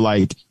you feel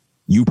like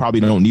you probably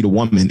don't need a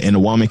woman, and a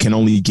woman can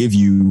only give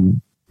you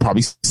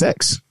probably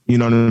sex. You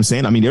know what I'm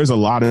saying? I mean, there's a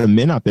lot of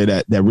men out there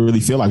that really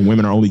feel like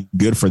women are only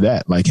good for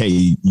that. Like, hey,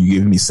 you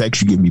give me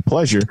sex, you give me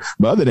pleasure.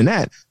 But other than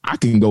that, I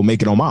can go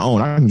make it on my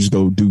own. I can just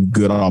go do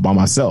good all by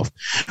myself,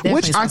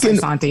 which I can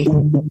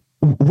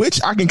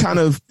kind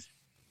of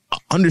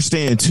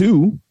understand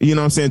too, you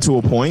know what I'm saying, to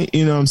a point,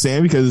 you know what I'm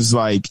saying? Because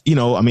like, you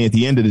know, I mean, at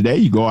the end of the day,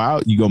 you go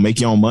out, you go make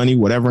your own money,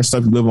 whatever and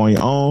stuff, you live on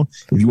your own.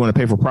 If you want to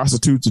pay for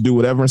prostitutes to do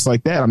whatever, it's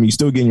like that. I mean, you're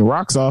still getting your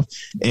rocks off,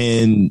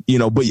 and, you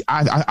know, but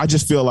I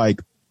just feel like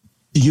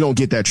you don't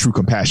get that true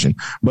compassion.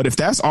 But if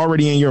that's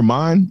already in your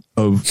mind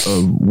of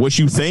what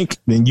you think,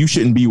 then you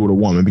shouldn't be with a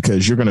woman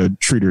because you're going to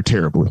treat her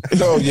terribly.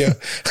 Oh, yeah.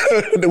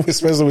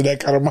 Especially with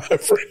that kind of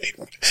mind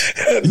frame.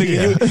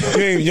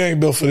 Nigga, you ain't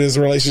built for this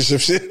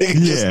relationship shit. Nigga,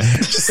 yeah.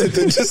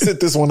 Just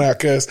sit this one out,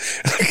 cuz.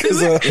 Just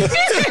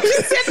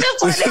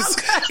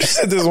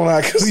sit this one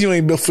out, cuz you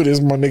ain't built for this,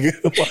 my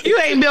nigga. You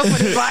ain't built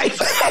for this life.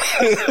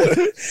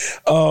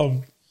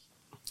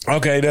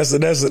 Okay, that's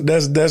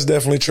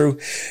definitely true.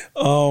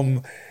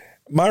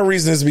 My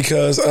reason is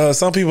because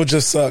some people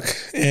just suck,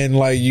 and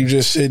like you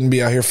just shouldn't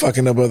be out here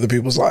fucking up other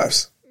people's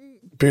lives.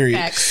 Period.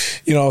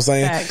 Facts. You know what I'm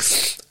saying?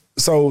 Facts.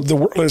 So the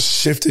world has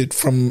shifted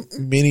from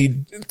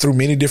many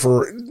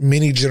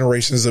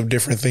generations of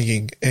different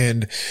thinking,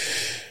 and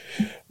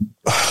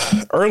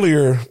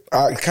earlier,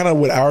 kind of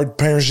with our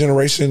parents'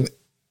 generation,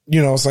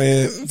 you know what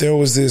I'm saying, there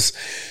was this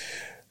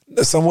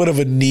somewhat of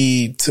a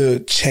need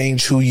to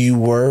change who you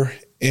were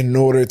in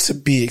order to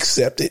be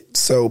accepted.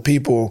 So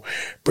people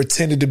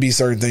pretended to be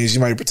certain things.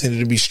 You might have pretended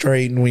to be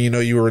straight when you know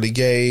you were really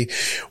gay,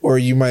 or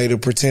you might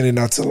have pretended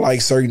not to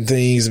like certain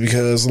things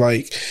because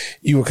like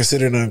you were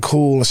considered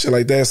uncool and shit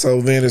like that.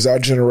 So then as our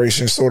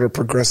generation sort of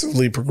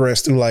progressively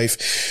progressed through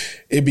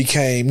life, it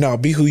became, no,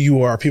 be who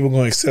you are. People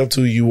going to accept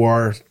who you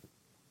are.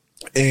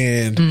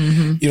 And,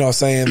 you know what I'm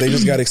saying? They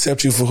just got to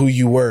accept you for who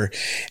you were.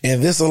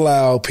 And this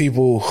allowed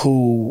people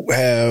who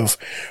have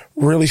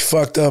really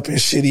fucked up and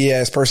shitty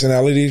ass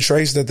personality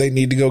traits that they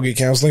need to go get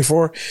counseling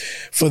for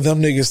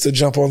them niggas to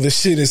jump on this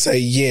shit and say,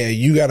 yeah,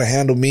 you got to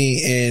handle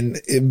me and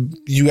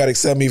you got to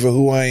accept me for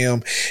who I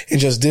am and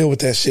just deal with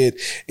that shit.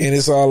 And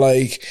it's all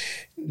like,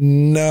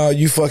 no,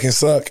 you fucking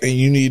suck and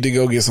you need to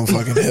go get some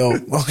fucking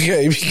help.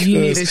 Okay. Because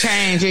you need to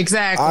change.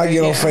 Exactly. I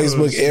get on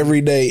Facebook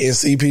every day and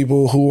see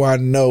people who I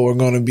know are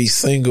going to be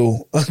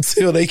single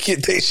until they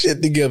get their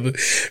shit together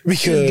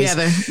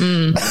because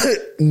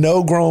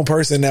no grown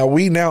person. Now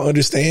we now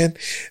understand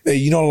that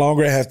you no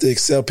longer have to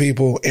accept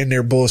people and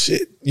their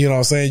bullshit. You know what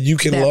I'm saying? You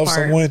can love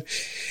someone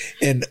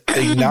and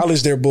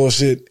acknowledge their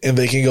bullshit and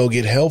they can go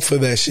get help for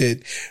that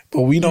shit.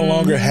 But we no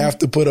longer have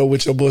to put up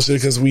with your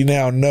bullshit because we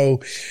now know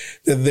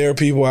that there are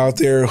people out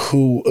there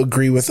who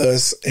agree with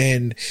us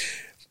and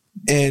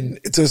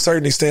to a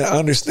certain extent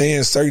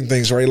understand certain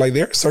things, right? Like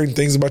there are certain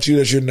things about you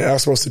that you're not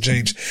supposed to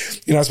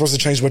change. You're not supposed to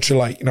change what you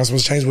like. You're not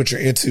supposed to change what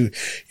you're into.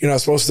 You're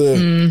not supposed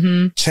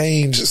to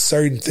change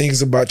certain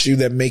things about you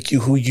that make you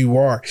who you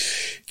are.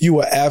 You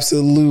are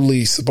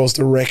absolutely supposed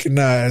to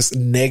recognize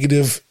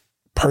negative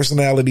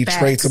personality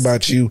traits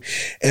about you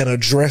and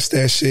address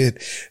that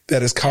shit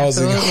that is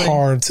causing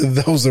harm to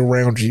those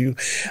around you.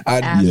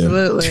 I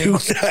do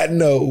not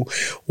know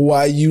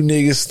why you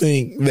niggas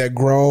think that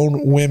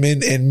grown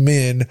women and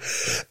men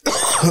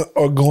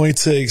are going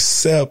to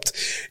accept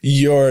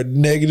your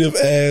negative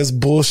ass,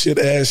 bullshit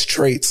ass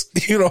traits.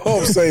 You know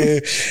what I'm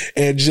saying?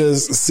 And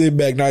just sit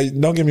back. Now,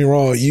 don't get me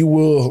wrong. You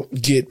will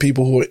get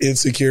people who are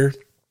insecure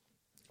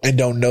and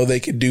don't know they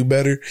can do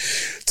better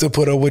to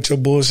put up with your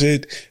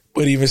bullshit.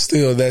 But even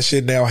still, that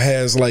shit now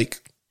has like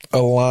a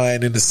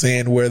line in the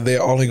sand where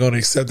they're only going to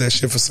accept that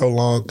shit for so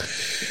long.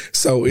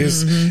 So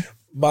it's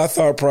my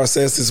thought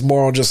process is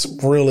more on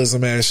just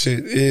realism ass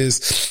shit.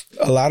 Is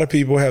a lot of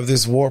people have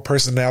this warped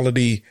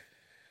personality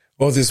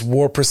or this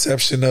warped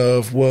perception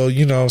of, well,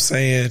 you know what I'm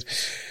saying,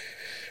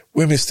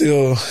 women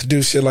still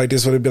do shit like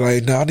this where they be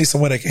like, no, I need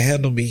someone that can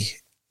handle me.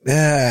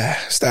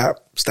 Stop.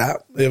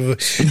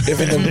 If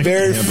in the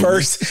very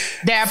first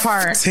that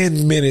part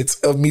 10 minutes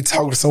of me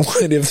talking to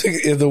someone,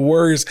 if the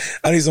words,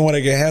 I need someone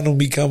that can handle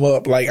me come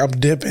up, like I'm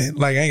dipping,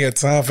 like I ain't got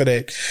time for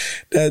that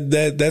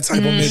type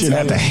of mentality. You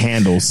have to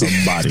handle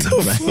somebody.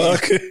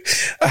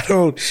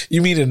 Fuck?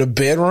 You mean in the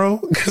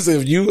bedroom? Because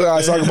if you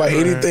guys talk about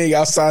anything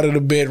outside of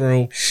the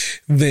bedroom,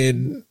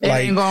 then it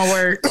ain't gonna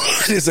work.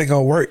 This ain't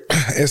gonna work.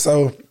 And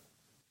so,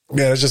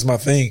 yeah, that's just my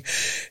thing.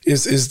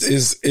 It's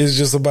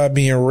just about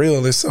being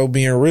real. And so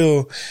being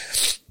real,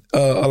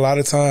 a lot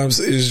of times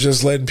is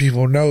just letting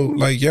people know,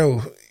 like,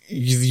 yo,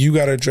 you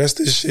got to address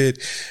this shit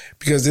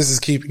because this is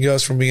keeping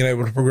us from being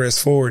able to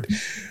progress forward.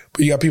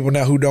 But you got people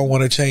now who don't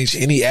want to change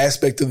any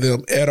aspect of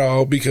them at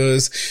all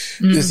because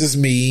this is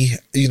me.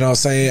 You know what I'm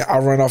saying? I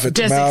run off at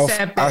the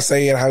mouth. I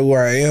say it how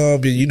I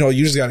am. But, you know,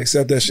 you just got to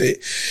accept that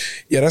shit.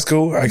 Yeah, that's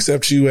cool. I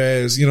accept you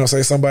as, you know,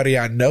 say somebody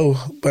I know,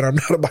 but I'm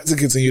not about to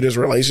continue this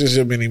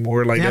relationship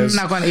anymore. Like, I'm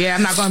not going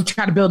to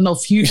try to build no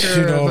future.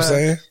 You know what I'm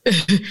saying?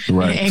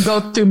 Right. And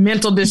go through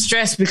mental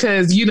distress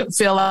because you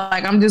feel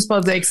like I'm just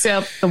supposed to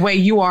accept the way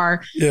you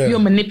are. Yeah. You're a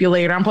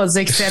manipulator. I'm supposed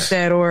to accept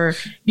that, or,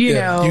 you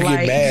know, you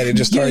like, get mad and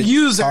just start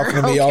talking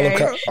to me all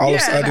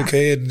upside the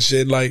head and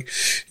shit. Like,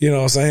 you know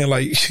what I'm saying?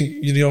 Like,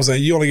 you know what I'm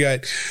saying? You only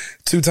got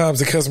 2 times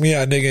to cuss me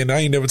out, nigga, and I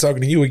ain't never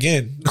talking to you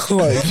again.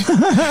 Like, you know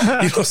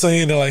what I'm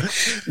saying? And like,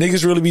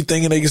 niggas really be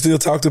thinking they can still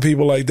talk to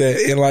people like that.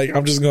 And like,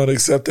 I'm just going to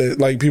accept that.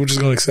 Like, people just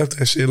going to accept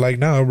that shit. Like,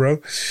 nah,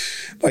 bro.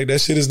 Like, that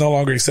shit is no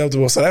longer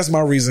acceptable. So that's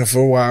my reason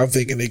for why I'm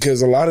thinking it.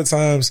 Because a lot of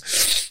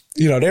times,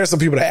 you know, there are some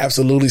people that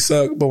absolutely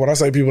suck. But when I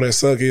say people that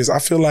suck is, I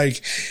feel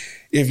like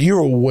if you're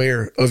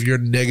aware of your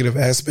negative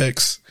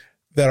aspects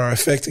that are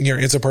affecting your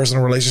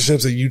interpersonal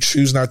relationships and you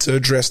choose not to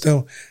address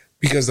them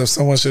because if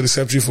someone should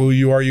accept you for who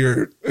you are,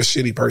 you're a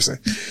shitty person.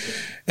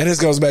 And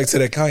this goes back to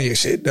that Kanye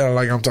shit that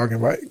like I'm talking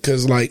about.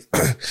 Cause like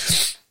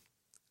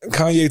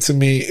Kanye to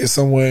me is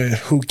someone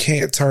who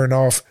can't turn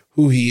off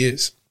who he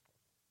is.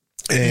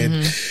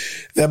 And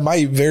that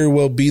might very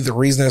well be the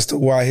reason as to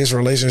why his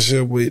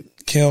relationship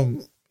with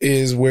Kim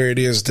is where it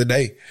is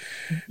today.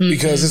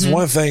 Because it's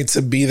one thing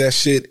to be that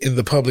shit in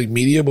the public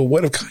media, but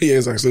what if Kanye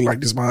is actually like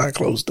this behind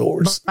closed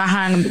doors?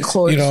 Behind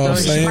closed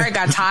doors. She probably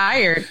got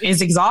tired.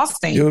 It's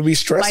exhausting. It would be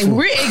stressful. Like,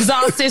 we're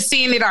exhausted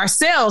seeing it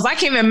ourselves. I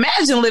can't even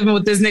imagine living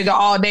with this nigga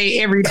all day,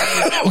 every day.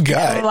 Oh,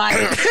 God. Like,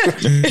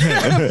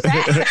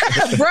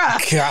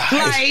 bruh. God.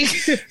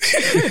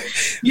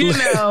 Like, you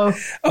know.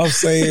 I'm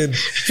saying,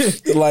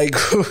 like,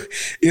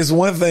 it's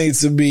one thing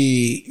to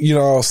be, you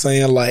know what I'm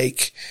saying,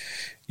 like,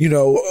 you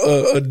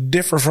know,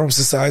 different from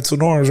societal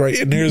norms, right?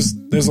 And there's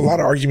a lot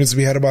of arguments to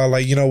be had about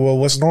like, you know, well,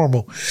 what's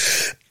normal?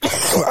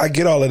 I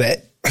get all of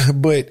that,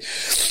 but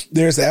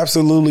there's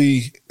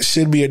absolutely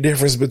should be a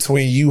difference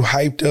between you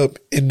hyped up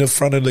in the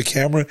front of the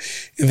camera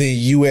and then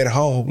you at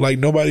home. Like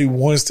nobody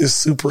wants this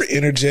super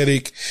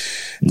energetic,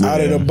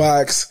 out of the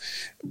box,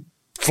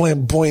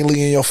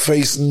 flamboyantly in your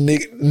face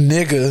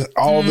nigga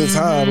all the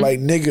time. Like,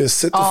 nigga,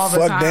 sit the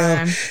fuck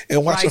down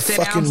and watch a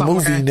fucking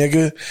movie,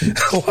 nigga.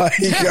 Like,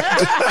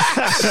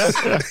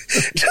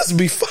 just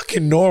be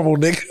fucking normal,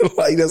 nigga.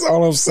 Like, that's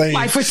all I'm saying.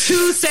 Like, for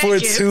 2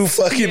 seconds. For 2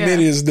 fucking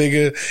minutes,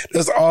 nigga.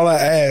 That's all I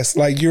ask.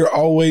 Like, you're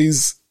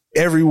always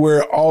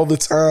everywhere all the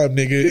time,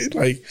 nigga.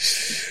 Like,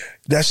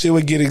 that shit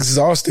would get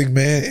exhausting,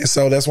 man. And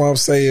so that's why I'm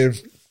saying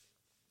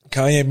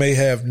Kanye may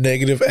have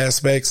negative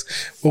aspects.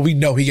 Well, we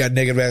know he got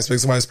negative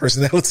aspects of his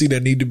personality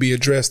that need to be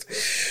addressed.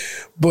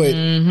 But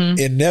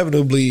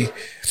inevitably,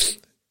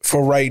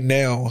 for right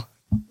now,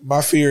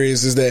 my fear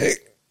is that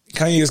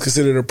Kanye is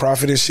considered a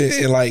prophet and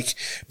shit, and like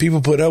people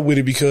put up with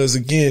it because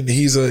again,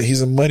 he's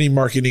a money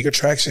marketing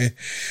attraction.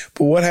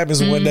 But what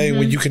happens one day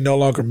when you can no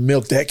longer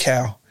milk that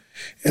cow,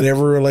 and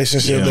every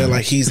relationship that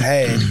like he's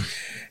had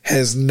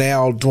has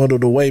now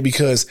dwindled away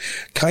because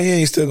Kanye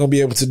ain't still gonna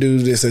be able to do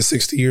this at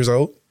 60 years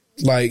old.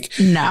 Like,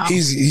 no,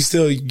 he's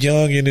still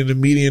young and in the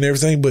media and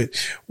everything, but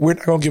we're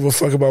not gonna give a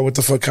fuck about what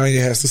the fuck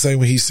Kanye has to say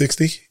when he's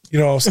 60. You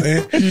know what I'm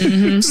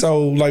saying?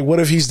 So, like, what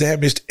if he's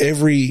damaged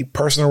every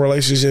personal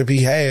relationship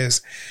he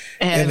has,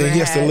 and then he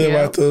has to live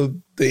out the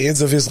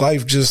ends of his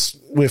life just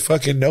with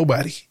fucking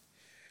nobody?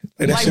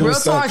 Like real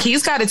talk,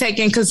 he's got to take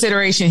in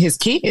consideration his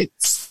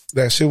kids.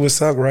 That shit would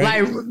suck,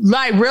 right?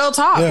 Like real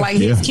talk. Like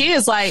his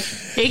kids, like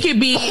it could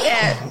be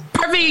a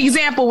perfect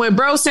example when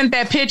bro sent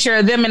that picture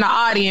of them in the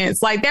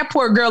audience. Like that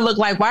poor girl looked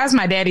like, why is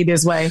my daddy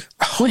this way?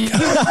 When he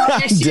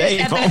was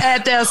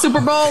at the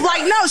Super Bowl,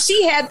 like no,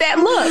 she had that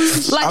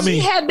look. Like she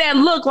had that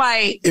look.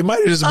 Like it might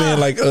have just been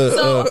like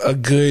a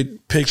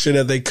good picture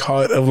that they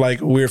caught of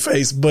like a weird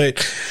face,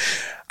 but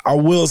I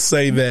will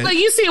say that. But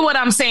you see what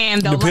I'm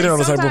saying, though. Depending on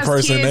the type of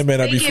person, they may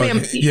not be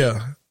fucking.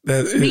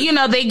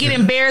 They get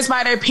embarrassed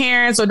by their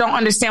parents or don't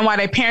understand why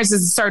their parents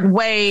is a certain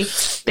way.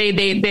 They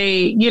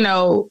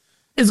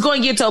it's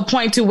going to get to a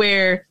point to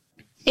where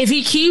if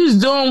he keeps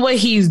doing what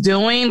he's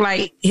doing,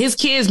 like his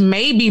kids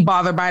may be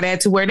bothered by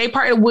that to where they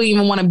probably wouldn't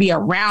even want to be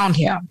around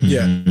him.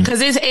 Yeah. Because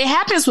it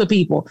happens with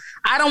people.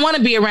 I don't want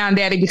to be around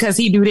daddy because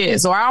he do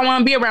this, or I don't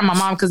want to be around my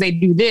mom because they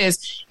do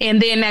this. And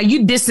then now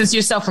you distance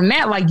yourself from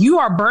that. Like you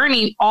are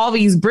burning all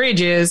these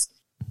bridges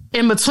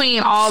in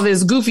between all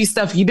this goofy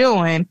stuff you're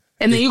doing.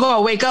 And then you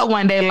gonna wake up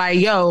one day like,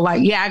 yo,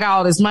 like, yeah, I got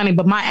all this money,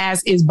 but my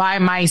ass is by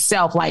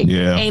myself. Like,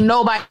 ain't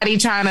nobody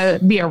trying to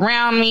be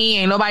around me.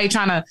 Ain't nobody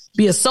trying to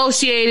be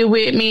associated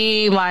with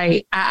me.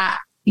 Like,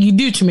 you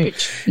do too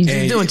much. You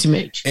just doing too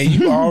much. And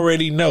you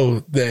already know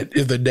that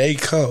if the day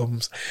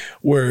comes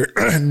where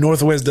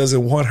Northwest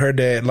doesn't want her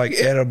dad, like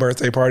at a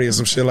birthday party or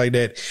some shit like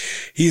that,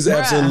 he's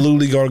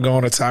absolutely going to go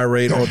on a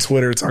tirade on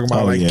Twitter talking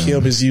about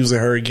Kim is using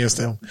her against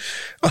him.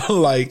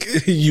 Like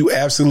you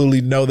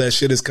absolutely know that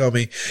shit is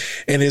coming.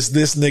 And it's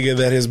this nigga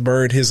that has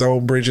burned his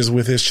own bridges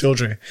with his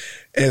children.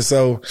 And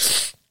so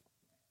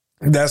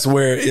that's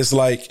where it's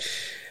like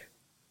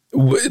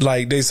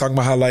they talking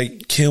about how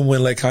like Kim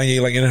went like Kanye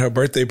like in her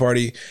birthday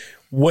party.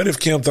 What if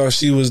Kim thought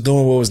she was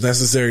doing what was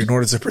necessary in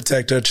order to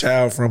protect her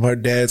child from her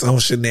dad's own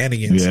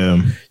shenanigans?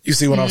 Yeah, you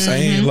see what I'm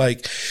saying?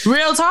 Like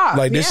real talk.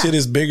 Like this shit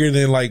is bigger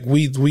than like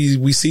we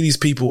see these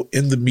people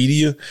in the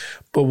media,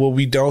 but what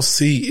we don't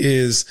see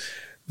is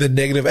the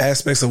negative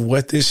aspects of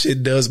what this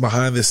shit does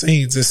behind the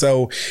scenes. And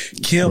so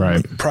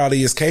Kim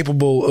probably is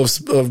capable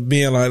of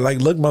being like,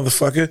 look,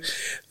 motherfucker,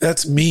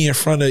 that's me in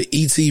front of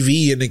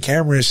ETV and the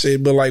camera and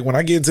shit. But like when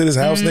I get into this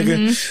house,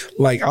 nigga,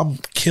 like I'm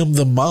Kim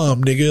the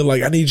mom, nigga.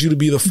 Like I need you to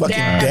be the fucking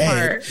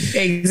dad.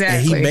 Exactly.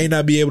 And he may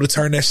not be able to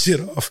turn that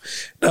shit off.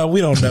 No, we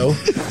don't know.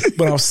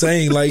 But I'm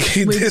saying like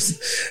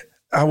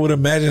I would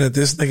imagine that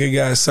this nigga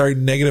got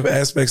certain negative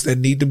aspects that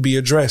need to be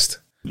addressed.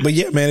 But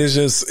yeah, man, it's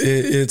just,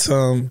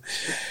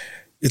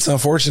 it's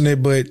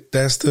unfortunate, but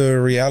that's the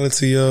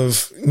reality of,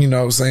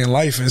 saying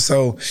life. And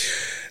so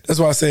that's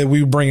why I said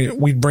we bring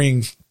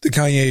the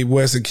Kanye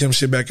West and Kim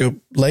shit back up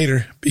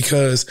later,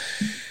 because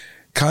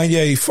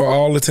Kanye, for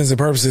all intents and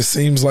purposes,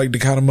 seems like the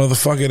kind of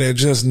motherfucker that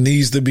just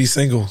needs to be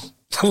single.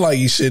 Like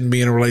he shouldn't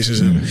be in a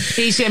relationship.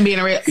 He shouldn't be in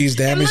a relationship. He's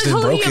damaged and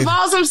broken. Who he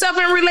involves himself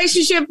in a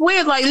relationship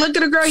with? Like, look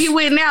at the girl he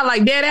with now.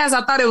 Like, dead ass.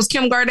 I thought it was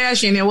Kim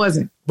Kardashian. It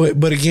wasn't.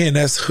 But again,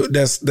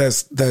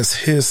 that's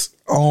his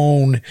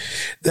own.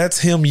 That's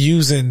him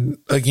using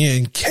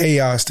again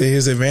chaos to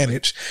his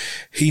advantage.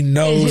 He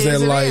knows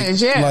that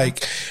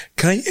like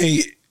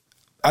Kanye.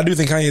 I do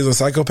think Kanye is a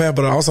psychopath,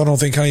 but I also don't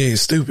think Kanye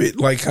is stupid.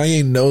 Like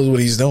Kanye knows what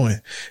he's doing.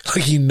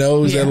 Like he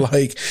knows that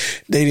like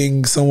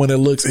dating someone that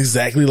looks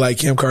exactly like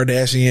Kim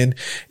Kardashian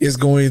is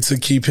going to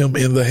keep him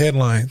in the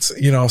headlines.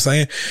 You know what I'm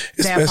saying?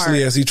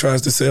 Especially as he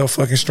tries to sell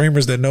fucking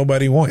streamers that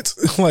nobody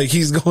wants. Like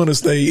he's going to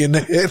stay in the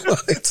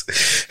headlines.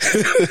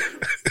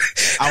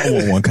 I don't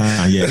want one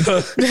Kanye.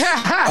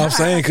 I'm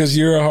saying because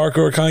you're a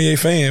hardcore Kanye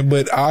fan,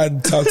 but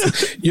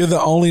you're the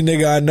only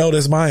nigga I know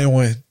that's buying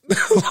one.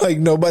 Like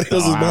nobody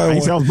else is buying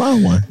one. I was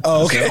buying one.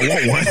 Oh, okay. I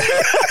want one.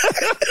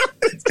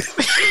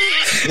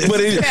 but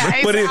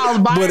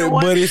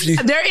if you,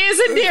 there is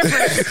a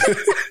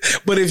difference.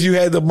 But if you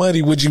had the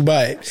money, would you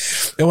buy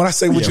it? And when I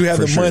say would you have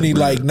the money,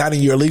 like not in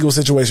your legal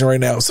situation right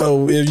now.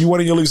 So if you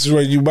want in your legal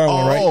situation, you buy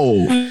one, right?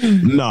 Oh,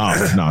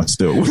 no,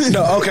 still.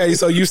 No, okay.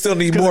 So you still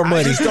need more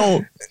money.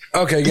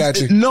 Okay, got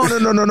you. No,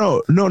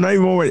 not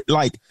even more.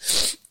 Like,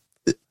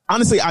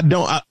 honestly, I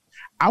don't.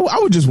 I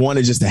would just want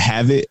it just to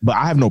have it, but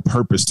I have no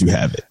purpose to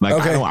have it. Like,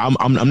 okay.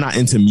 I'm not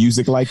into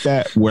music like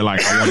that, where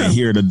like I want to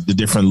hear the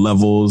different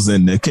levels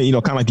and kind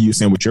of like you were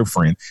saying with your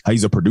friend, how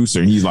he's a producer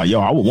and he's like,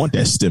 yo, I would want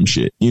that STEM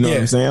shit. You know what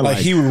I'm saying? Like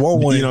he would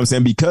want one. You know what I'm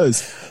saying?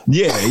 Because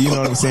you know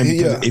what I'm saying?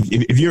 Because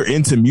if you're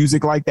into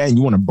music like that and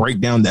you want to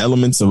break down the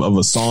elements of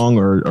a song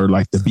or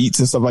like the beats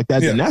and stuff like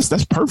that, then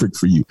that's perfect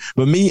for you.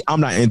 But me, I'm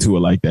not into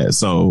it like that.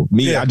 So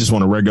I just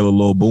want a regular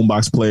little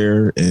boombox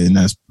player, and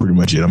that's pretty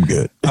much it. I'm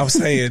good. I'm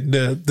saying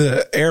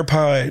the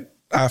AirPod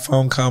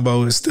iPhone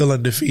combo is still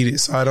undefeated,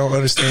 so I don't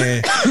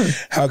understand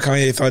how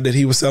Kanye thought that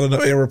he was selling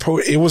them.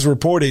 It was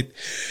reported,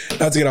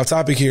 not to get off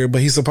topic here,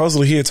 but he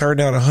had turned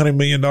down $100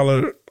 million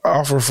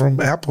offer from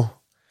Apple.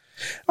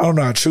 I don't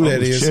know how true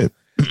that is. Shit.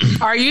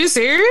 Are you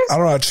serious? I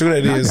don't know how true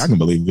that is. I can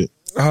believe it.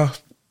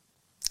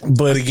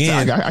 But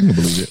again, I can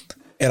believe it.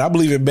 And I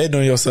believe in betting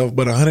on yourself,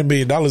 but $100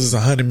 million is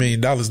 $100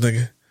 million,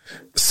 nigga.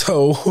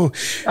 So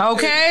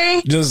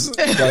okay, just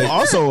like,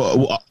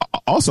 also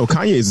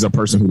Kanye is a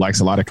person who likes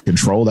a lot of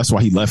control. That's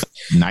why he left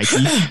Nike.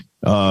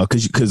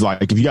 Because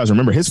like if you guys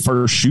remember his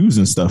first shoes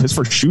and stuff, his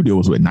first shoe deal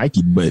was with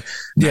Nike, but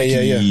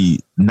Nike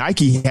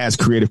has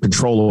creative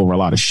control over a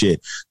lot of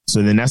shit.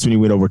 So then that's when he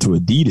went over to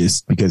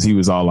Adidas, because he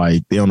was all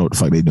like, they don't know what the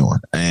fuck they doing,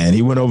 and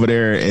he went over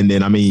there. And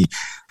then I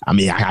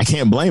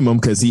can't blame him,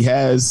 because he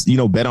has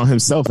bet on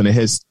himself, and it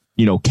has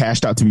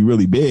cashed out to be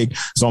really big.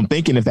 So I'm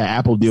thinking if that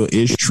Apple deal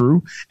is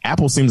true,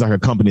 Apple seems like a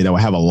company that will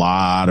have a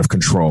lot of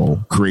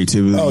control,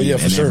 creativity,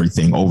 and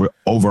everything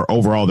over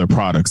all their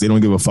products. They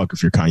don't give a fuck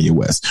if you're Kanye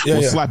West.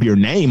 We'll slap your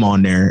name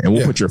on there and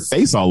we'll put your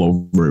face all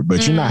over it,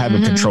 but you're not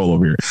having control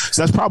over it.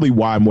 So that's probably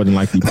why more than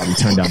likely he probably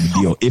turned down the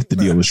deal if the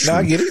deal was true.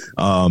 I get it.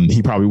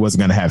 He probably wasn't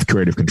going to have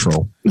creative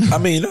control. I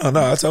mean, no,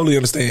 I totally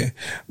understand.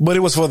 But it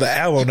was for the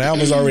album. The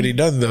album's already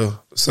done though.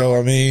 So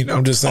I mean,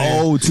 I'm just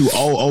saying.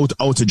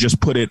 To just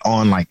put it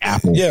on like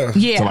Apple. Yeah.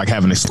 To like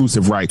have an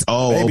exclusive rights.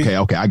 Oh, maybe.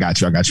 Okay. I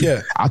got you.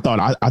 Yeah. I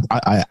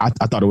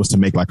thought it was to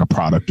make like a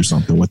product or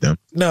something with them.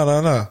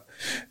 No.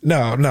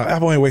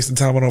 Apple ain't wasting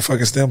time on no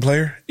fucking STEM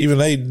player. Even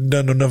they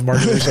done enough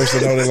market research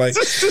to know that, like,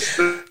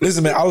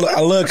 listen, man, I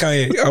love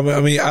Kanye.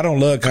 I mean, I don't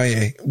love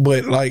Kanye,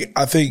 but like,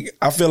 I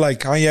feel like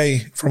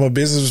Kanye from a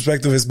business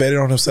perspective is betting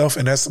on himself,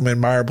 and that's some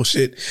admirable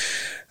shit.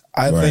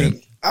 I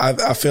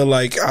feel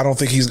like I don't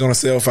think he's going to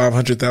sell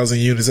 500,000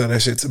 units of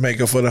that shit to make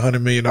up for the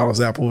 $100 million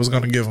Apple was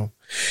going to give him.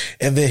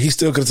 And then he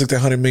still could have took that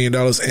 $100 million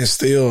and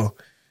still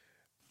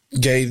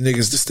gave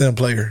niggas the STEM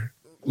player.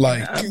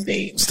 Like,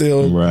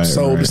 sold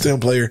the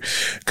STEM player,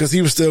 because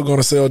he was still going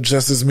to sell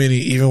just as many,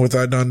 even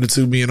without Donda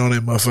 2 being on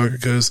that motherfucker,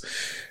 because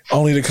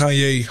only the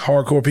Kanye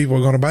hardcore people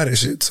are going to buy that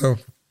shit. So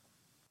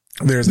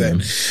there's that.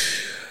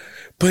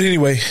 But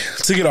anyway,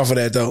 to get off of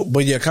that though,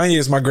 but yeah, Kanye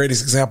is my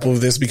greatest example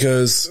of this,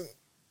 because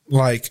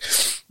like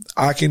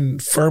I can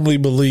firmly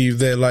believe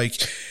that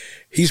like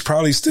he's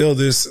probably still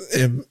this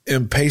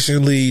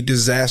impatiently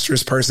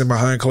disastrous person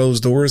behind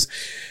closed doors.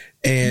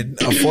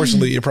 And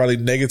unfortunately, it probably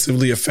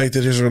negatively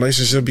affected his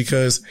relationship,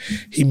 because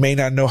he may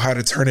not know how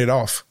to turn it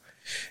off.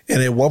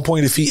 And at one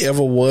point, if he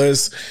ever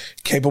was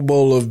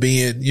capable of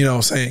being,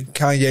 saying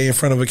Kanye in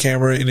front of a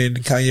camera and then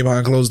Kanye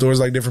behind closed doors,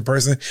 like different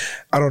person,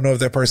 I don't know if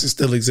that person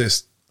still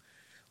exists.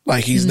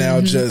 Like he's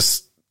now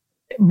just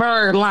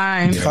bird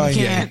line.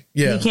 Kanye.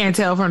 He can't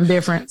tell from the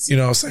difference.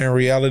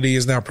 Reality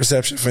is now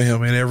perception for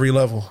him in every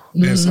level.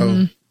 And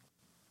so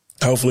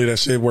hopefully that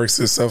shit works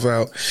itself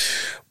out.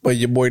 But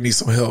your boy needs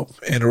some help.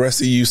 And the rest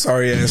of you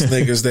sorry ass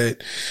niggas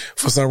that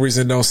for some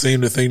reason don't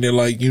seem to think that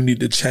like you need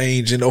to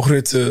change in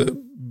order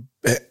to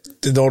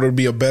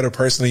be a better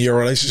person in your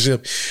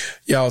relationship.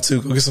 Y'all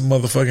too, go get some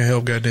motherfucking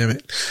help,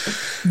 goddammit.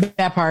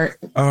 That part.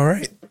 All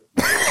right.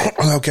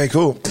 Okay,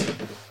 cool.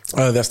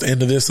 That's the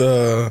end of this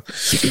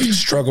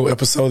struggle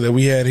episode that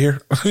we had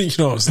here. You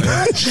know what I'm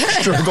saying?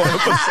 Struggle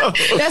episode.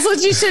 That's what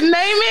you should name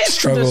it. The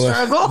struggle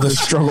episode.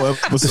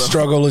 The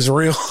struggle is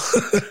real.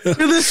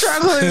 The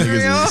struggle is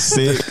real.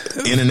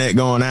 Sick. Internet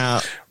going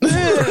out.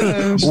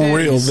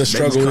 Real. The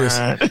struggle is.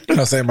 You know what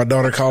I'm saying? My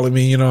daughter calling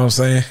me. You know what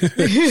I'm saying?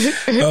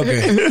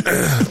 Okay.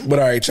 But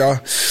all right, y'all.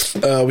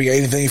 We got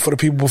anything for the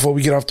people before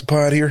we get off the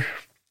pod here?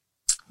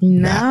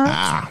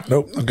 No.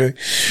 Nope. Okay.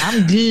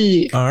 I'm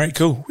good. All right,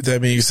 cool. With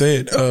that being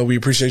said, we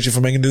appreciate you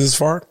for making this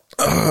far.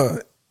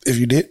 If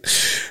you did,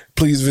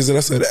 please visit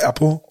us at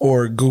Apple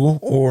or Google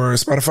or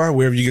Spotify,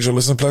 wherever you get your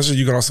listening pleasure.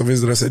 You can also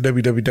visit us at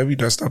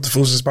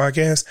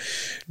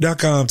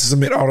www.stopthefoolishness.com to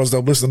submit all those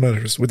dope listening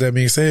letters. With that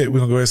being said,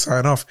 we're going to go ahead and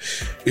sign off.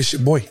 It's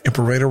your boy,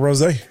 Imperator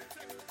Rose. And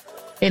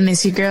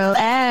it's your girl,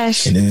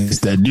 Ash. And it's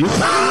that dude.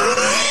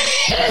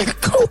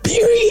 Go,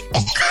 Beery.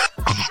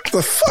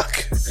 The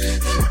fuck?